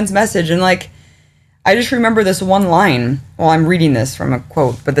this man's message? And like, I just remember this one line. Well, I'm reading this from a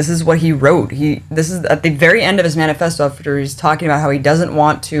quote, but this is what he wrote. This is at the very end of his manifesto, after he's talking about how he doesn't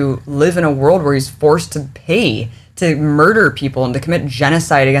want to live in a world where he's forced to pay to murder people and to commit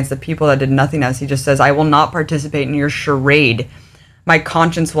genocide against the people that did nothing else. He just says, I will not participate in your charade. My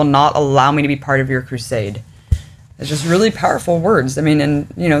conscience will not allow me to be part of your crusade. It's just really powerful words. I mean, and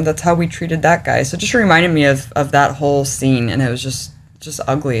that's how we treated that guy. So it just reminded me of that whole scene, and it was just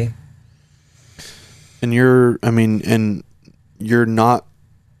ugly. And you're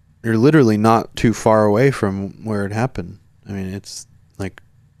literally not too far away from where it happened. I mean, it's like,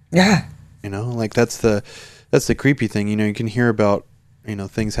 yeah, like that's the creepy thing. You can hear about,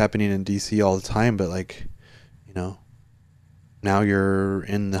 things happening in DC all the time, but like, now you're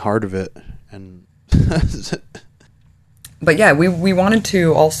in the heart of it. And but yeah, we wanted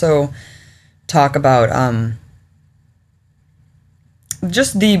to also talk about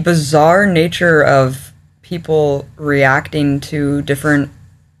just the bizarre nature of people reacting to different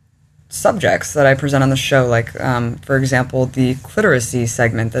subjects that I present on the show. Like, for example, the Cliteracy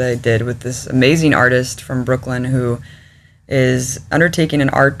segment that I did with this amazing artist from Brooklyn who is undertaking an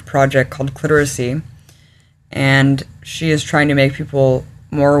art project called Cliteracy, and she is trying to make people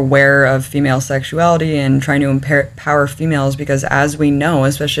more aware of female sexuality and trying to empower females, because as we know,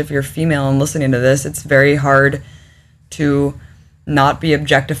 especially if you're female and listening to this, it's very hard to not be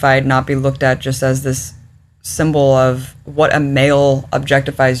objectified, not be looked at just as this symbol of what a male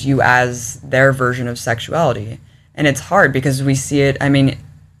objectifies you as their version of sexuality. And it's hard because we see it,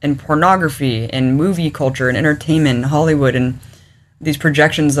 in pornography, in movie culture, in entertainment, in Hollywood, and these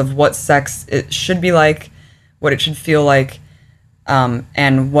projections of what sex it should be like, what it should feel like,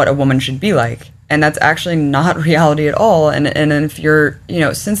 and what a woman should be like. And that's actually not reality at all. And if you're,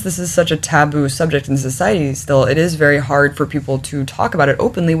 since this is such a taboo subject in society still, it is very hard for people to talk about it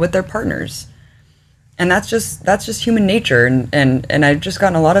openly with their partners. And that's just human nature. And I've just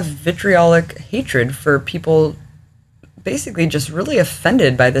gotten a lot of vitriolic hatred for people basically just really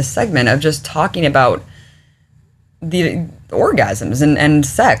offended by this segment of just talking about the orgasms and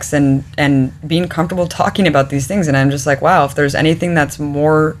sex and being comfortable talking about these things. And I'm just like, wow, if there's anything that's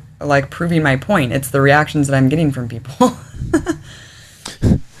more like proving my point, it's the reactions that I'm getting from people.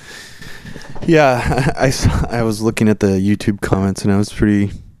 Yeah, I was looking at the YouTube comments and I was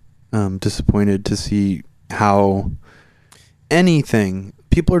pretty disappointed to see how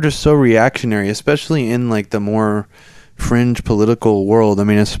people are just so reactionary, especially in like the more fringe political world.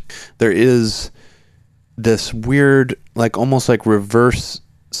 There is this weird, like almost like reverse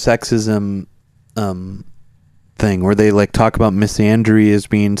sexism thing where they like talk about misandry as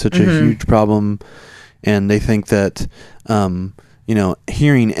being such a huge problem, and they think that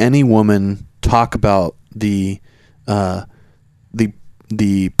hearing any woman talk about the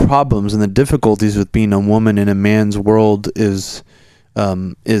problems and the difficulties with being a woman in a man's world is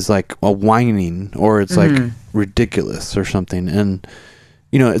like a whining, or it's like ridiculous or something. And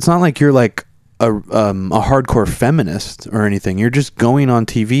it's not like you're like a hardcore feminist or anything. You're just going on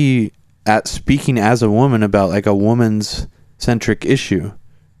TV speaking as a woman about like a woman's centric issue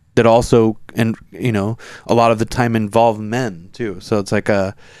that also, and a lot of the time involve men too. So it's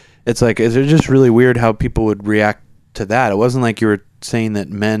just really weird how people would react to that. It wasn't like you were saying that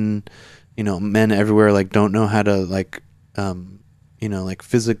men everywhere like don't know how to like like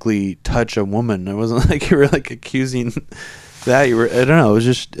physically touch a woman. It wasn't like you were like accusing that. You were, I don't know, it was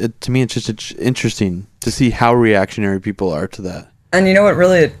just to me it's just interesting to see how reactionary people are to that. And what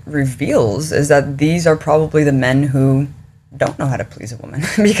really it reveals is that these are probably the men who don't know how to please a woman.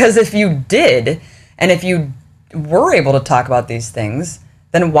 Because if you did, and if you were able to talk about these things,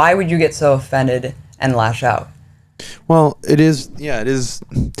 then why would you get so offended and lash out? Well, it is.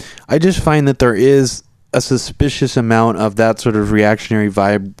 I just find that there is a suspicious amount of that sort of reactionary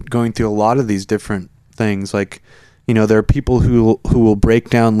vibe going through a lot of these different things. Like, there are people who will break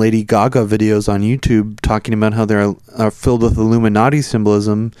down Lady Gaga videos on YouTube talking about how they're filled with Illuminati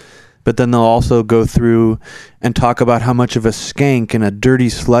symbolism, but then they'll also go through and talk about how much of a skank and a dirty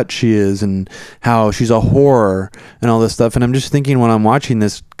slut she is and how she's a whore and all this stuff. And I'm just thinking when I'm watching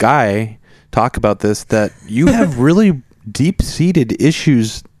this guy talk about this, that you have really deep-seated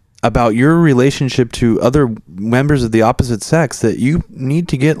issues about your relationship to other members of the opposite sex that you need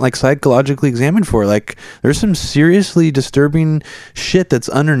to get like psychologically examined for. Like, there's some seriously disturbing shit that's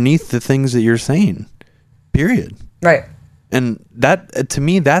underneath the things that you're saying, period. Right. And that, to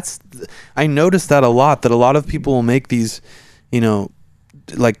me, I noticed that a lot of people will make these,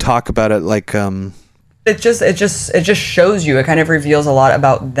 like talk about it like, it just shows you, it kind of reveals a lot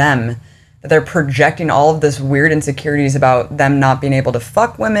about them, that they're projecting all of this weird insecurities about them not being able to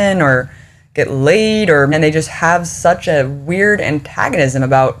fuck women or get laid, and they just have such a weird antagonism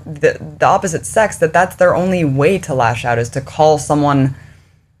about the opposite sex that's their only way to lash out, is to call someone,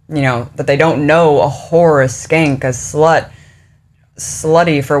 that they don't know, a whore, a skank, a slut,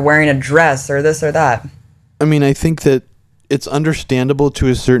 slutty for wearing a dress or this or that. I think that it's understandable to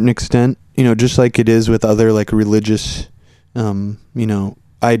a certain extent, just like it is with other like religious,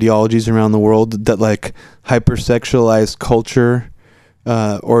 ideologies around the world, that like hypersexualized culture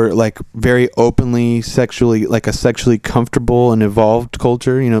or like very openly sexually, like a sexually comfortable and evolved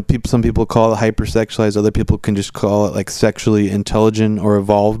culture. You know, some people call it hypersexualized. Other people can just call it like sexually intelligent or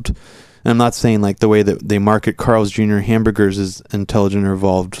evolved. And I'm not saying like the way that they market Carl's Jr. hamburgers is intelligent or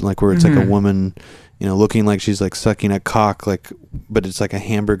evolved, like where it's like a woman, you know, looking like she's like sucking a cock, like, but it's like a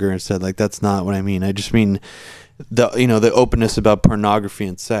hamburger instead. Like, that's not what I mean. I just mean the openness about pornography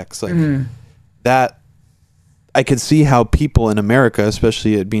and sex, like that. I could see how people in America,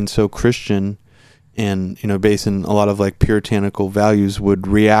 especially it being so Christian and, you know, based in a lot of like puritanical values, would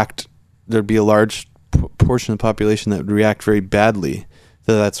react. There'd be a large portion of the population that would react very badly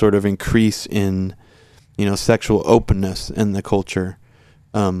to that sort of increase in, you know, sexual openness in the culture.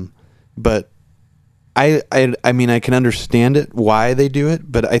 But I mean, I can understand it, why they do it,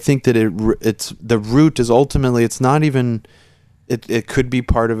 but I think that it's the root is ultimately, it's not even, it could be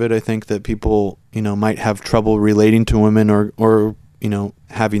part of it. I think that people, you know, might have trouble relating to women or, you know,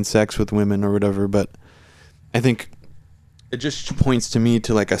 having sex with women or whatever. But I think it just points to me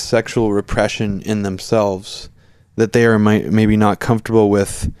to like a sexual repression in themselves, that they are maybe not comfortable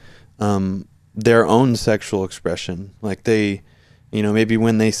with their own sexual expression. Like they, you know, maybe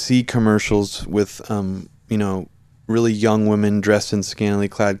when they see commercials with, you know, really young women dressed in scantily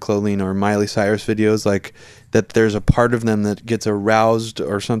clad clothing or Miley Cyrus videos, like that there's a part of them that gets aroused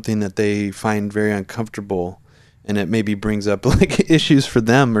or something that they find very uncomfortable, and it maybe brings up like issues for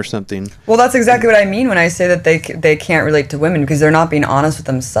them or something. Well, that's exactly what I mean when I say that they can't relate to women, because they're not being honest with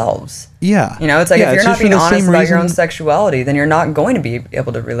themselves. Yeah. You know, it's like if you're not being honest about your own reason. Sexuality, then you're not going to be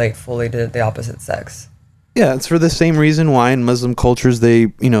able to relate fully to the opposite sex. Yeah, it's for the same reason why in Muslim cultures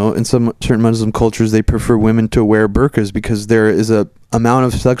they, you know, in some certain Muslim cultures they prefer women to wear burqas, because there is a amount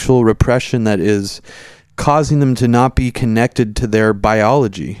of sexual repression that is causing them to not be connected to their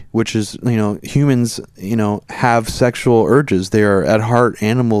biology, which is, you know, humans, you know, have sexual urges. They are at heart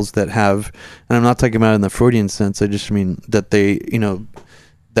animals that have, and I'm not talking about it in the Freudian sense, I just mean that they, you know,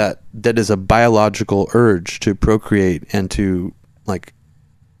 that is a biological urge to procreate and to like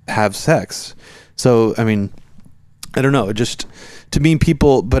have sex. So, I mean, I don't know, just to mean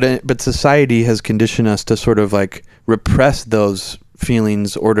people, but society has conditioned us to sort of like repress those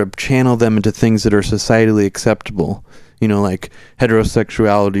feelings or to channel them into things that are societally acceptable, you know, like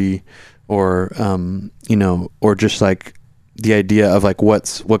heterosexuality or, you know, or just like the idea of like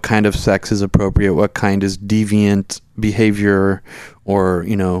what kind of sex is appropriate, what kind is deviant behavior or,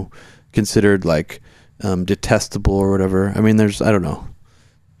 you know, considered like detestable or whatever. I mean, I don't know.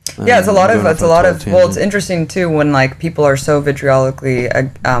 Yeah, it's a lot of well, it's interesting too when like people are so vitriolically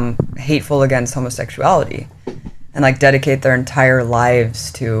hateful against homosexuality and like dedicate their entire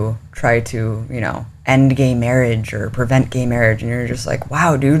lives to try to, you know, end gay marriage or prevent gay marriage, and you're just like,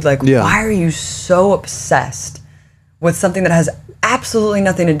 wow, dude, like why are you so obsessed with something that has absolutely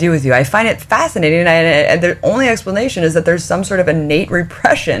nothing to do with you? I find it fascinating, and the only explanation is that there's some sort of innate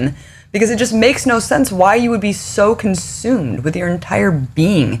repression, because it just makes no sense why you would be so consumed with your entire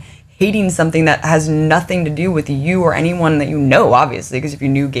being hating something that has nothing to do with you or anyone that you know, obviously, because if you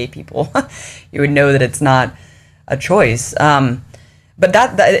knew gay people, you would know that it's not a choice. But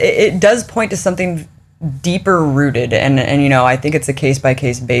that it does point to something deeper rooted, and you know, I think it's a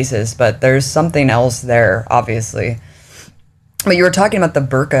case-by-case basis, but there's something else there, obviously. But you were talking about the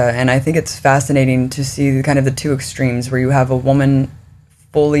burqa, and I think it's fascinating to see kind of the two extremes, where you have a woman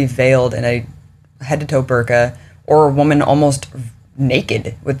fully veiled in a head-to-toe burqa, or a woman almost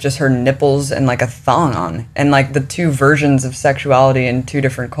naked with just her nipples and like a thong on, and like the two versions of sexuality in two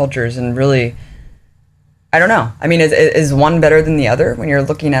different cultures. And really, I don't know. I mean, is one better than the other when you're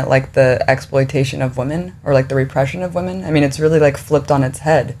looking at like the exploitation of women or like the repression of women? I mean, it's really like flipped on its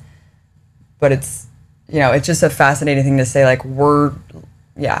head. But it's, you know, it's just a fascinating thing to say, like,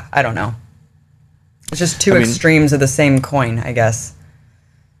 I don't know. It's just two extremes of the same coin, I guess.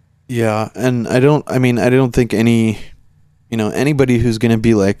 Yeah, and I don't think anybody who's going to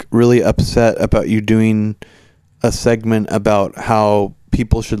be like really upset about you doing a segment about how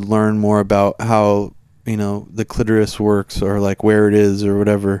people should learn more about how, you know, the clitoris works or like where it is or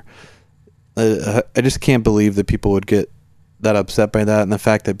whatever. I just can't believe that people would get that upset by that, and the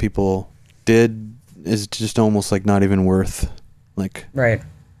fact that people did is just almost like not even worth like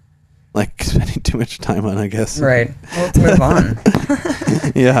spending too much time on, I guess. Right. Well, let's move on.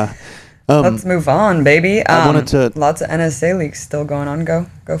 Yeah. Let's move on, baby. I wanted to. Lots of NSA leaks still going on. Go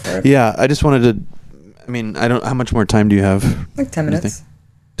for it. Yeah, I just wanted to. I mean, how much more time do you have? Like 10 minutes.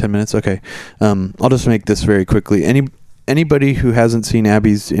 10 minutes? Okay. I'll just make this very quickly. Anybody who hasn't seen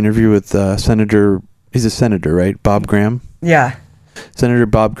Abby's interview with Senator, he's a senator, right? Bob Graham? Yeah. Senator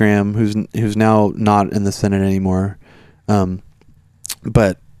Bob Graham, who's now not in the Senate anymore.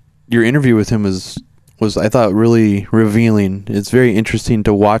 But your interview with him was I thought really revealing. It's very interesting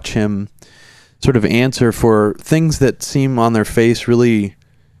to watch him sort of answer for things that seem on their face really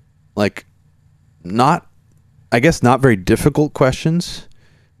like not very difficult questions,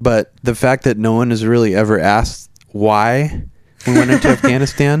 but the fact that no one has really ever asked why we went into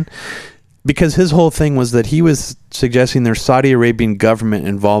Afghanistan, because his whole thing was that he was suggesting there's Saudi Arabian government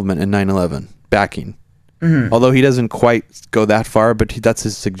involvement in 9/11 backing. Mm-hmm. Although he doesn't quite go that far, but that's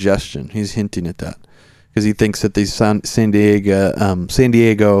his suggestion. He's hinting at that because he thinks that these San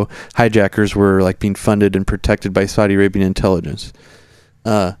Diego hijackers were like being funded and protected by Saudi Arabian intelligence.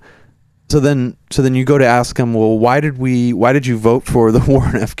 So then you go to ask him, well, why did you vote for the war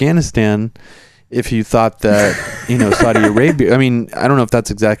in Afghanistan if you thought that, Saudi Arabia, I mean, I don't know if that's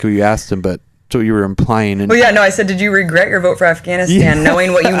exactly what you asked him, but that's what you were implying. And, well, yeah, no, I said, did you regret your vote for Afghanistan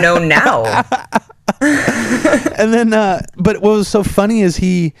knowing what you know now? And then, but what was so funny is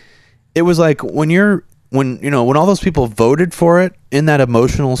it was like when all those people voted for it in that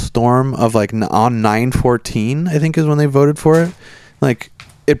emotional storm of like on 9/14, I think is when they voted for it. Like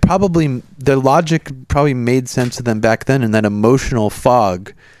the logic probably made sense to them back then in that emotional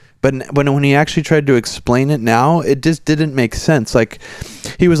fog. But when he actually tried to explain it now, it just didn't make sense. Like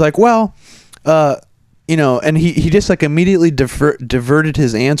he was like, well, and he just like immediately diverted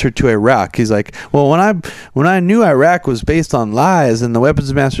his answer to Iraq. He's like, well, when I knew Iraq was based on lies and the weapons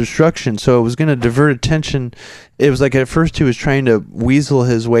of mass destruction, so it was going to divert attention. It was like at first he was trying to weasel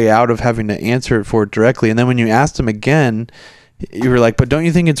his way out of having to answer it for it directly, and then when you asked him again, you were like, but don't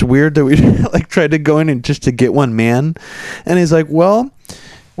you think it's weird that we like tried to go in and just to get one man? And he's like, well, it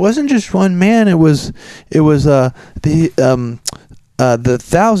wasn't just one man. It was the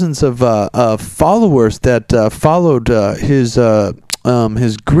thousands of followers that followed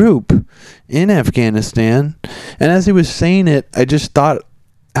his group in Afghanistan. And as he was saying it, I just thought,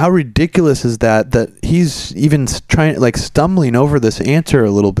 how ridiculous is that he's even stumbling over this answer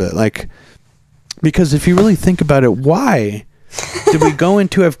a little bit, like, because if you really think about it, why did we go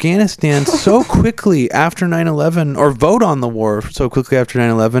into Afghanistan so quickly after 9/11, or vote on the war so quickly after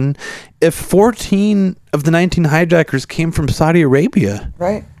 9/11, if 14 of the 19 hijackers came from Saudi Arabia?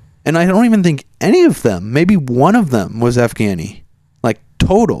 Right. And I don't even think any of them, maybe one of them was Afghani, like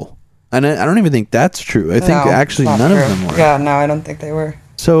total. And I don't even think that's true. I think actually none of them were. Yeah, no, I don't think they were.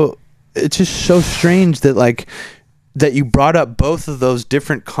 So it's just so strange that that you brought up both of those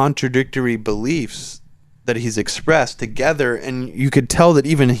different contradictory beliefs that he's expressed together, and you could tell that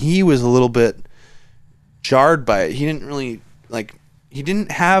even he was a little bit jarred by it. He didn't really he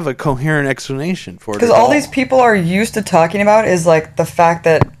didn't have a coherent explanation for it. Because all these people are used to talking about is like the fact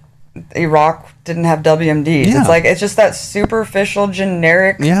that Iraq didn't have WMDs. Yeah. It's just that superficial,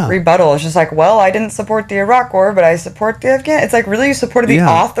 generic rebuttal. It's just like, well, I didn't support the Iraq war, but I support the Afghan. It's like, really, you supported the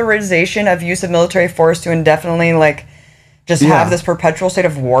authorization of use of military force to indefinitely have this perpetual state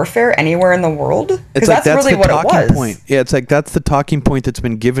of warfare anywhere in the world? Because that's really what it was. Point. Yeah, it's like that's the talking point that's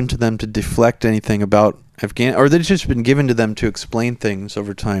been given to them to deflect anything about Afghanistan, or that's just been given to them to explain things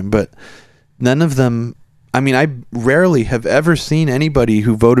over time. But none of them, I mean, I rarely have ever seen anybody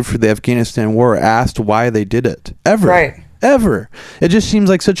who voted for the Afghanistan war asked why they did it. Ever. Right. Ever. It just seems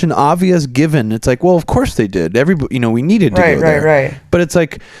like such an obvious given. It's like, well, of course they did. Everybody, we needed to go there. Right. But it's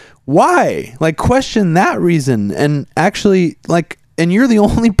like, why? Question that reason. And actually, and you're the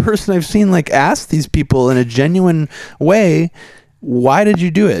only person I've seen ask these people in a genuine way, why did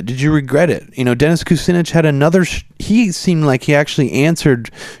you do it? Did you regret it? Dennis Kucinich had another, he seemed like he actually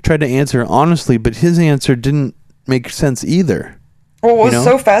tried to answer honestly, but his answer didn't make sense either. Well, what was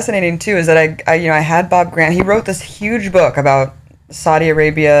so fascinating too is that I had Bob Grant. He wrote this huge book about Saudi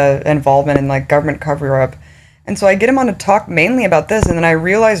Arabia involvement in government cover-up. And so I get him on to talk mainly about this, and then I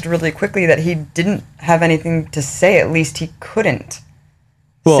realized really quickly that he didn't have anything to say. At least he couldn't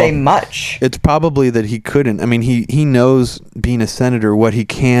say much. It's probably that he couldn't. I mean, he knows, being a senator, what he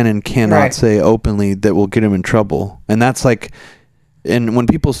can and cannot say openly that will get him in trouble. And that's and when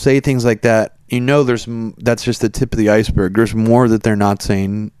people say things like that, that's just the tip of the iceberg. There's more that they're not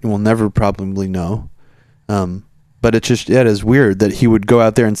saying. We'll never probably know. But it's just, it is weird that he would go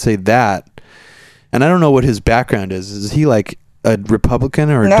out there and say that. And I don't know what his background is. Is he a Republican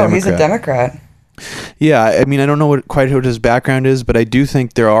or a Democrat? No, he's a Democrat. Yeah, I mean, I don't know quite what his background is, but I do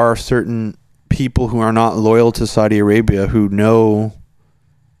think there are certain people who are not loyal to Saudi Arabia who know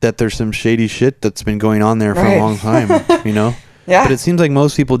that there's some shady shit that's been going on there for a long time, Yeah. But it seems like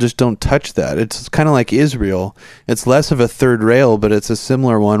most people just don't touch that. It's kind of like Israel. It's less of a third rail, but it's a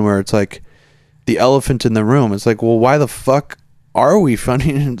similar one where it's like the elephant in the room. It's like, well, why the fuck are we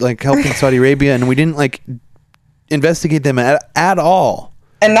funding helping Saudi Arabia, and we didn't investigate them at all.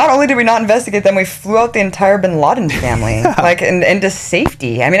 And not only did we not investigate them, we flew out the entire Bin Laden family, like into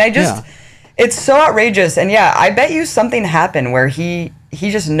safety. I mean, it's so outrageous. And yeah, I bet you something happened where he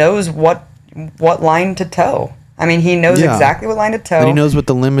just knows what line to toe. I mean, he knows exactly what line to toe. And he knows what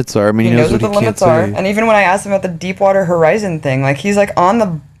the limits are. I mean, he knows what the limits are. And even when I asked him about the Deepwater Horizon thing, like he's like on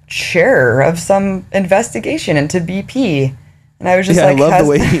the chair of some investigation into BP. And I was just like, I love the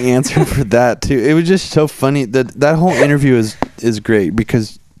way he answered for that too. It was just so funny. That whole interview is great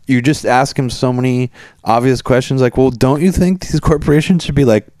because you just ask him so many obvious questions like, well, don't you think these corporations should be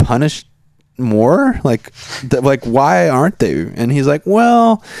like punished more? Like why aren't they? And he's like,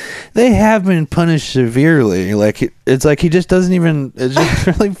 well, they have been punished severely. Like it's like he just doesn't even. It's just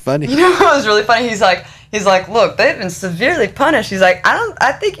really funny. You know what was really funny? He's like, look, they've been severely punished. He's like,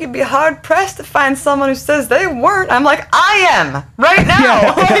 I think you'd be hard pressed to find someone who says they weren't. I'm like, I am right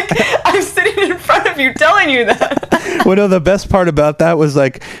now. Like I'm sitting in front of you telling you that. Well, no, the best part about that was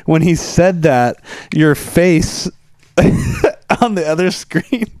like when he said that, your face on the other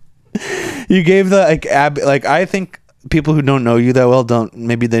screen. You gave the like I think people who don't know you that well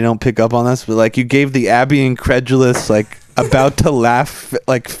maybe they don't pick up on this, but like you gave the Abby incredulous like about to laugh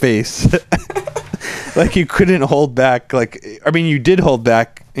like face. Like you couldn't hold back. Like I mean you did hold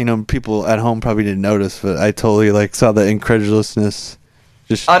back, you know, people at home probably didn't notice, but I totally like saw the incredulousness.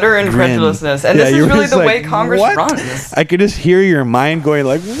 Just utter incredulousness. And this is really the way Congress runs. I could just hear your mind going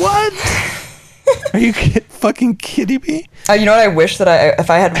like, what? Are you fucking kidding me? You know what? I wish that if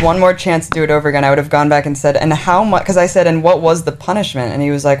I had one more chance to do it over again, I would have gone back and said, and how much? Because I said, and what was the punishment? And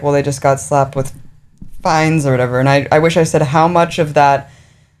he was like, well, they just got slapped with fines or whatever. And I wish I said how much of that,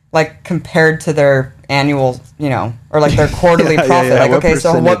 like compared to their annual, you know, or like their quarterly profit. Like, okay,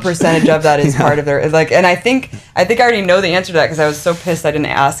 so what percentage of that is part of their like? And I think I already know the answer to that because I was so pissed I didn't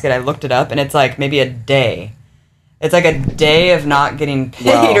ask it. I looked it up, and it's like maybe a day. It's like a day of not getting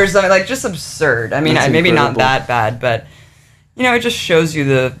paid or something, like just absurd. I mean, maybe not that bad, but you know, it just shows you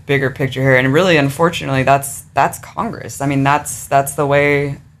the bigger picture here. And really, unfortunately, that's Congress. I mean, that's the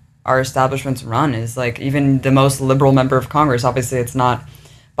way our establishments run. Is like even the most liberal member of Congress. Obviously, it's not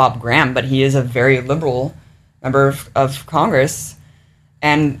Bob Graham, but he is a very liberal member of Congress.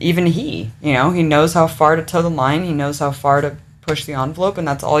 And even he knows how far to toe the line. He knows how far to push the envelope, and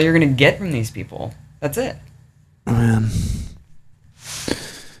that's all you're going to get from these people. That's it. Man.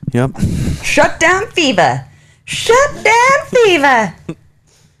 Yep. Shut down fever. Shut down fever.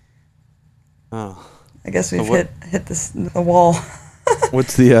 Oh. I guess we've hit the wall.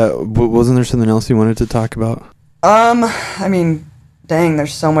 What's the wasn't there something else you wanted to talk about? I mean, dang,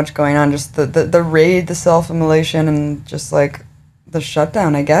 there's so much going on. Just the raid, the self-immolation, and just like the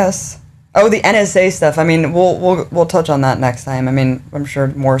shutdown, I guess. Oh, the NSA stuff. I mean, we'll touch on that next time. I mean, I'm sure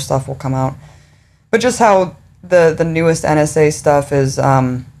more stuff will come out. But just how the newest NSA stuff is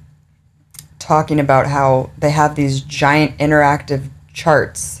talking about how they have these giant interactive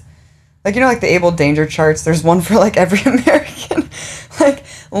charts. Like, you know, like the Able Danger charts, there's one for like every American, like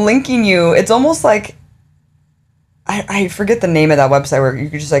linking you. It's almost like, I forget the name of that website where you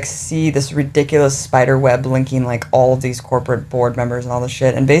could just like see this ridiculous spider web linking like all of these corporate board members and all this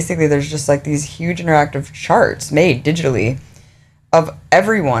shit. And basically there's just like these huge interactive charts made digitally of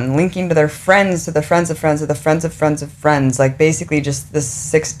everyone linking to their friends, to the friends of friends, to the friends of friends of friends, like basically just this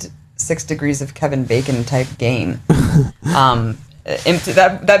six degrees of Kevin Bacon type game.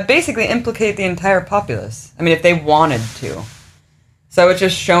 That basically implicate the entire populace. I mean, if they wanted to. So it's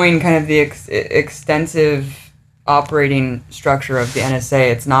just showing kind of the extensive operating structure of the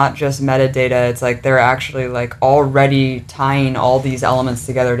NSA. It's not just metadata. It's like they're actually like already tying all these elements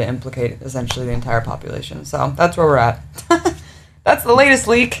together to implicate essentially the entire population. So that's where we're at. That's the latest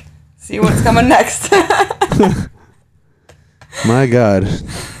leak. See what's coming next. My God.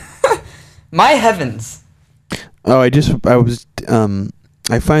 My heavens. Oh, I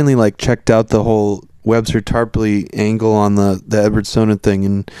finally like checked out the whole Webster Tarpley angle on the Edward Snowden thing,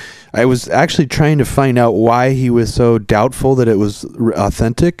 and I was actually trying to find out why he was so doubtful that it was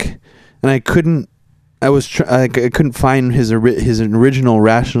authentic, and I couldn't find his original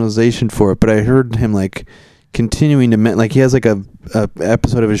rationalization for it, but I heard him like continuing to like he has like a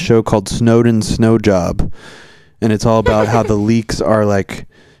episode of his show called Snowden's Snow Job, and it's all about how the leaks are like,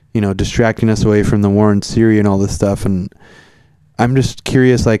 you know, distracting us away from the war in Syria and all this stuff. And I'm just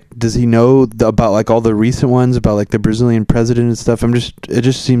curious, like, does he know about like all the recent ones about like the Brazilian president and stuff? It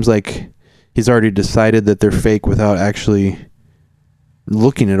just seems like he's already decided that they're fake without actually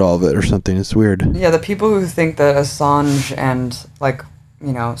looking at all of it or something. It's weird. Yeah, the people who think that Assange and like,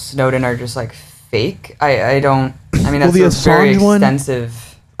 you know, Snowden are just like fake. I mean, that's well, a very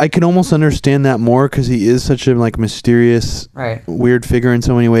extensive. I can almost understand that more because he is such a like mysterious, Right. weird figure in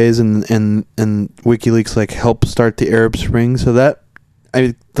so many ways, and WikiLeaks like helped start the Arab Spring, so that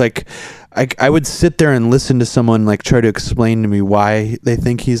I would sit there and listen to someone like try to explain to me why they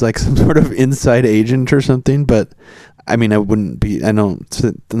think he's like some sort of inside agent or something, but I mean, I'm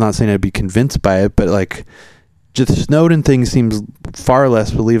not saying I'd be convinced by it, but like just the Snowden thing seems far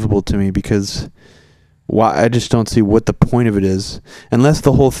less believable to me because why? I just don't see what the point of it is, unless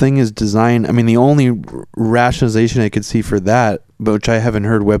the whole thing is designed. I mean, the only rationalization I could see for that, but which I haven't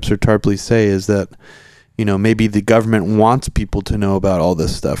heard Webster Tarpley say, is that, you know, maybe the government wants people to know about all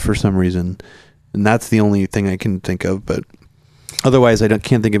this stuff for some reason, and that's the only thing I can think of. But otherwise,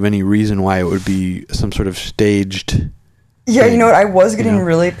 can't think of any reason why it would be some sort of staged. Yeah, you know what? I was getting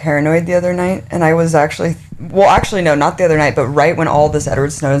really paranoid the other night, and I was actually no, not the other night, but right when all this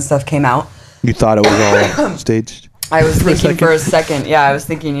Edward Snowden stuff came out. You thought it was all staged? I was thinking for a second. Yeah, I was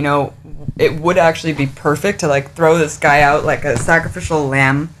thinking, you know, it would actually be perfect to like throw this guy out like a sacrificial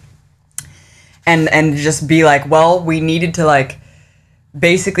lamb and just be like, well, we needed to like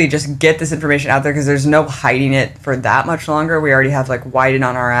basically just get this information out there because there's no hiding it for that much longer. We already have like Wyden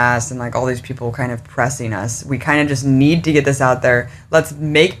on our ass and like all these people kind of pressing us. We kind of just need to get this out there. Let's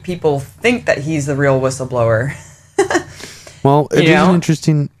make people think that he's the real whistleblower. Well, it is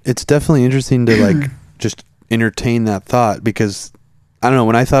interesting. It's definitely interesting to like just entertain that thought because I don't know.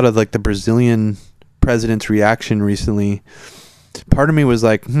 When I thought of like the Brazilian president's reaction recently, part of me was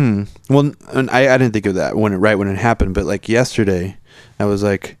like, well, and I didn't think of that when it happened, but like yesterday, I was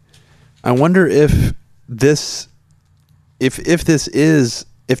like, I wonder if the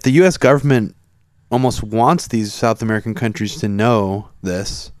U.S. government almost wants these South American countries to know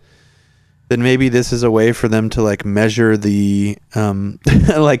this, then maybe this is a way for them to like measure the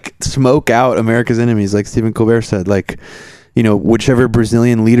like smoke out America's enemies, like Stephen Colbert said, like, you know, whichever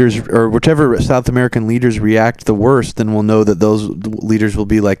Brazilian leaders or whichever South American leaders react the worst, then we'll know that those leaders will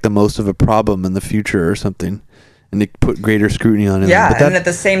be like the most of a problem in the future or something, and they put greater scrutiny on it. Yeah, and at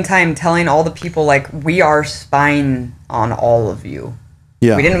the same time telling all the people like, we are spying on all of you.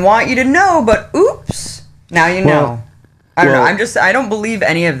 Yeah, we didn't want you to know, but oops, now you know. I don't know. I don't believe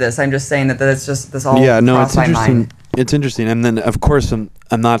any of this. I'm just saying that it's just this all. Yeah, no, it's interesting. Mind. It's interesting, and then of course I'm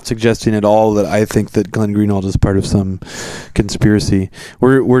not suggesting at all that I think that Glenn Greenwald is part of some conspiracy.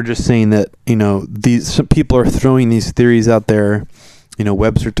 We're just saying that, you know, some people are throwing these theories out there. You know,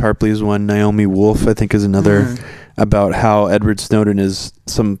 Webster Tarpley is one. Naomi Wolf, I think, is another, about how Edward Snowden is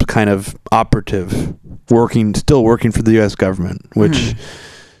some kind of operative still working for the U.S. government, which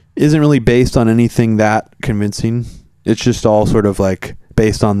isn't really based on anything that convincing. It's just all sort of like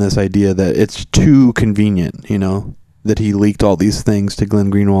based on this idea that it's too convenient, you know, that he leaked all these things to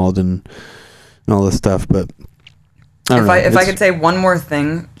Glenn Greenwald and all this stuff. But if I could say one more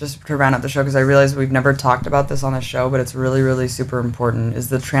thing just to round up the show, because I realize we've never talked about this on the show, but it's really, really super important, is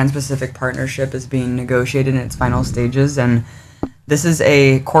the Trans-Pacific Partnership is being negotiated in its final stages. And this is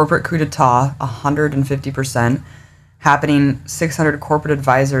a corporate coup d'etat, 150%. Happening. 600 corporate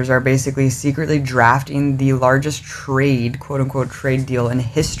advisors are basically secretly drafting the largest trade, quote-unquote, trade deal in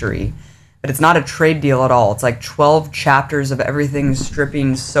history. But it's not a trade deal at all. It's like 12 chapters of everything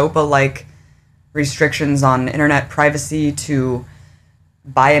stripping SOPA-like restrictions on internet privacy to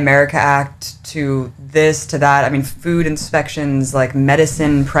Buy America Act to this, to that. I mean, food inspections, like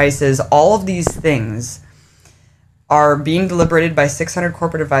medicine prices, all of these things are being deliberated by 600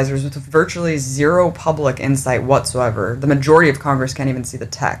 corporate advisors with virtually zero public insight whatsoever. The majority of Congress can't even see the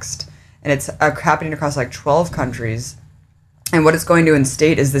text. And it's happening across like 12 countries. And what it's going to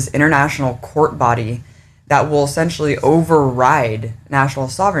instate is this international court body that will essentially override national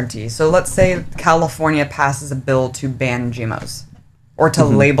sovereignty. So let's say California passes a bill to ban GMOs or to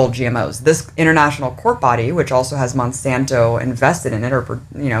label GMOs. This international court body, which also has Monsanto invested in it, or,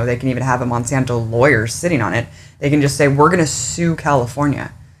 you know, they can even have a Monsanto lawyer sitting on it, they can just say, we're going to sue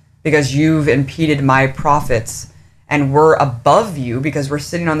California because you've impeded my profits, and we're above you because we're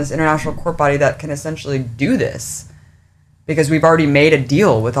sitting on this international court body that can essentially do this because we've already made a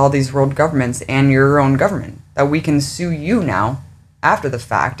deal with all these world governments and your own government that we can sue you now after the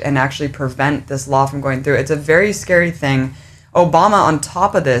fact and actually prevent this law from going through. It's a very scary thing. Obama, on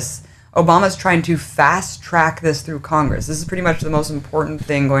top of this, Obama's trying to fast track this through Congress. This is pretty much the most important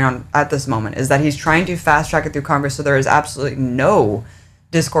thing going on at this moment, is that he's trying to fast track it through Congress, so there is absolutely no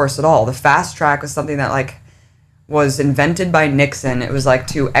discourse at all. The fast track was something that like was invented by Nixon. It was like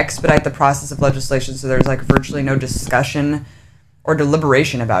to expedite the process of legislation, so there's like virtually no discussion or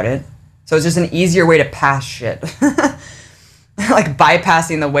deliberation about it. So it's just an easier way to pass shit. Like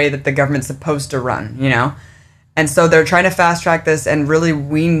bypassing the way that the government's supposed to run, you know? And so they're trying to fast track this, and really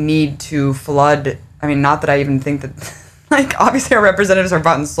we need to flood. I mean, not that I even think that, like, obviously our representatives are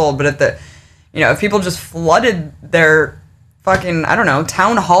bought and sold, but if people just flooded their fucking, I don't know,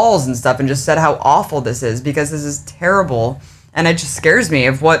 town halls and stuff and just said how awful this is, because this is terrible. And it just scares me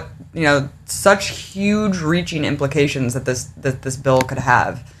of what, such huge reaching implications that this bill could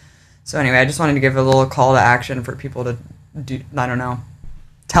have. So anyway, I just wanted to give a little call to action for people to do, I don't know,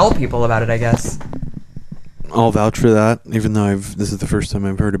 tell people about it, I guess. I'll vouch for that, even though this is the first time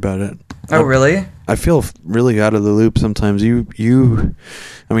I've heard about it. Oh, really? I feel really out of the loop sometimes. You're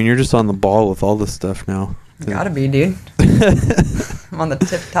just on the ball with all this stuff now. You gotta be, dude. I'm on the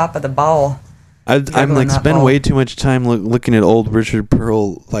tip top of the ball. I'm like spend way too much time looking at old Richard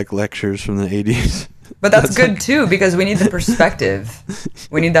Pearl like lectures from the 80s. But that's good too, because we need the perspective.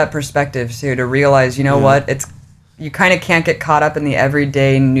 We need that perspective too, to realize, what, you kind of can't get caught up in the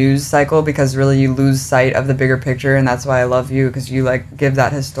everyday news cycle, because really you lose sight of the bigger picture. And that's why I love you, because you like give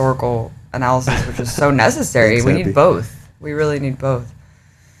that historical analysis, which is so necessary. Thanks, we Abby. need both. We really need both.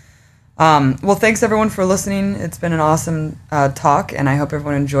 Well, thanks everyone for listening. It's been an awesome talk, and I hope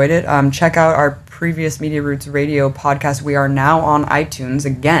everyone enjoyed it. Check out our previous Media Roots Radio podcast. We are now on iTunes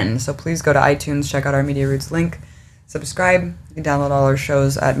again, so please go to iTunes, check out our Media Roots link, subscribe. You can download all our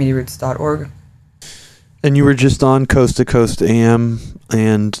shows at MediaRoots.org. And you were just on Coast to Coast AM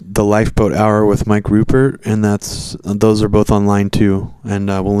and the Lifeboat Hour with Mike Rupert, and those are both online too, and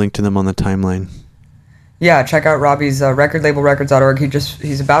we'll link to them on the timeline. Yeah, check out Robbie's record label, records.org.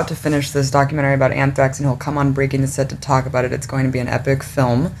 He's about to finish this documentary about Anthrax, and he'll come on Breaking the Set to talk about it. It's going to be an epic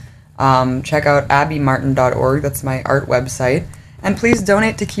film. Check out abbymartin.org. That's my art website. And please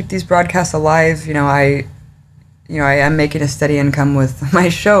donate to keep these broadcasts alive. I am making a steady income with my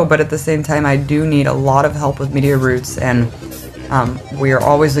show, but at the same time, I do need a lot of help with Media Roots, and we are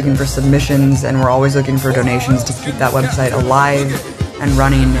always looking for submissions, and we're always looking for donations to keep that website alive and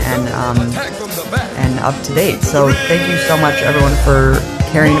running and up to date. So thank you so much, everyone, for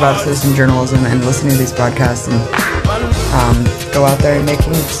caring about citizen journalism and listening to these broadcasts, and go out there and make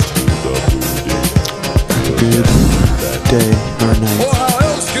moves. Have a good day or night.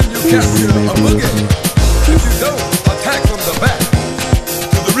 Wherever you may be listening. Attack from the back to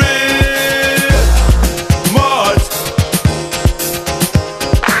the red march.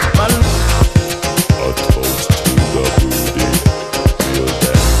 A toast to the booty. Feel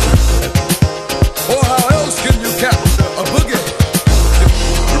that. Or how else can you capture a boogie?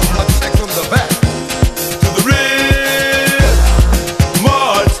 Attack from the back to the red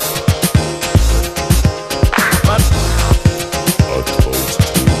march. A toast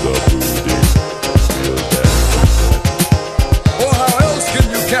to the booty.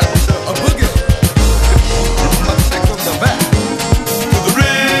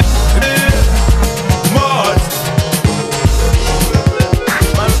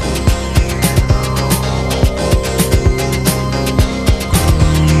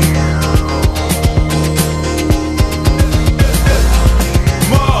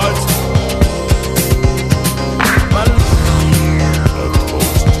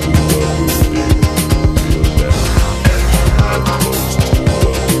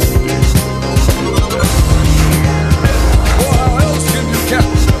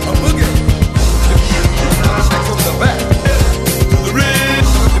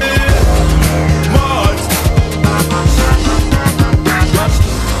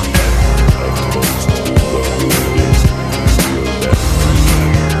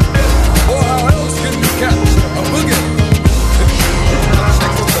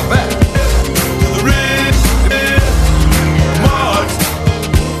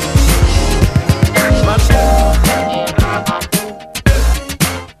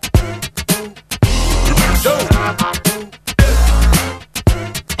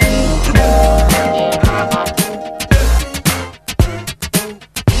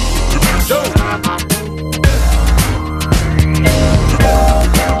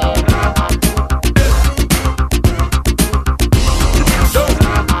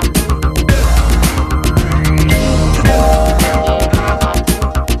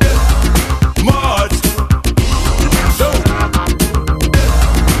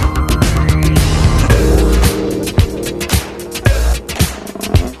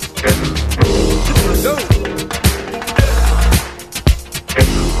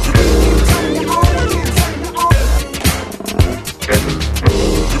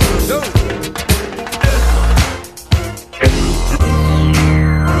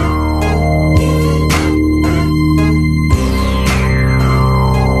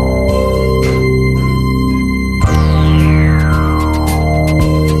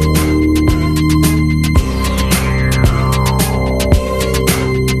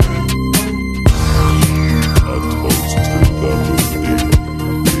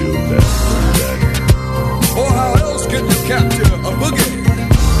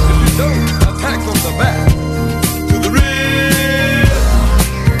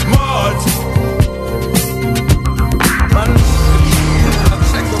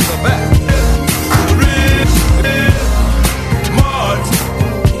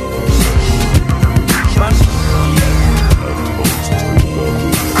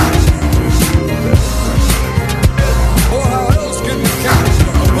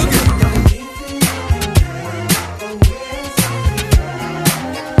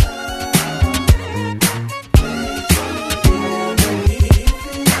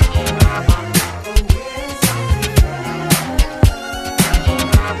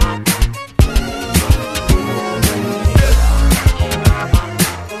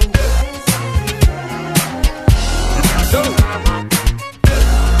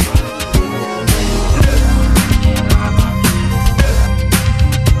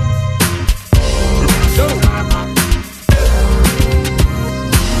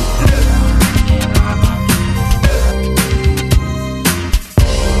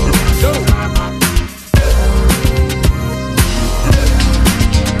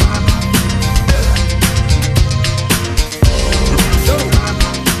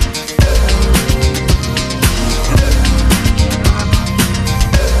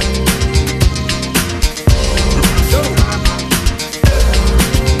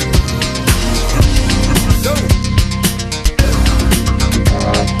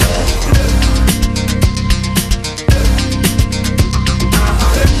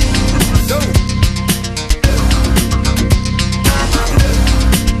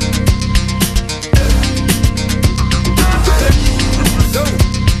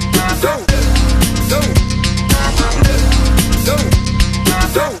 Don't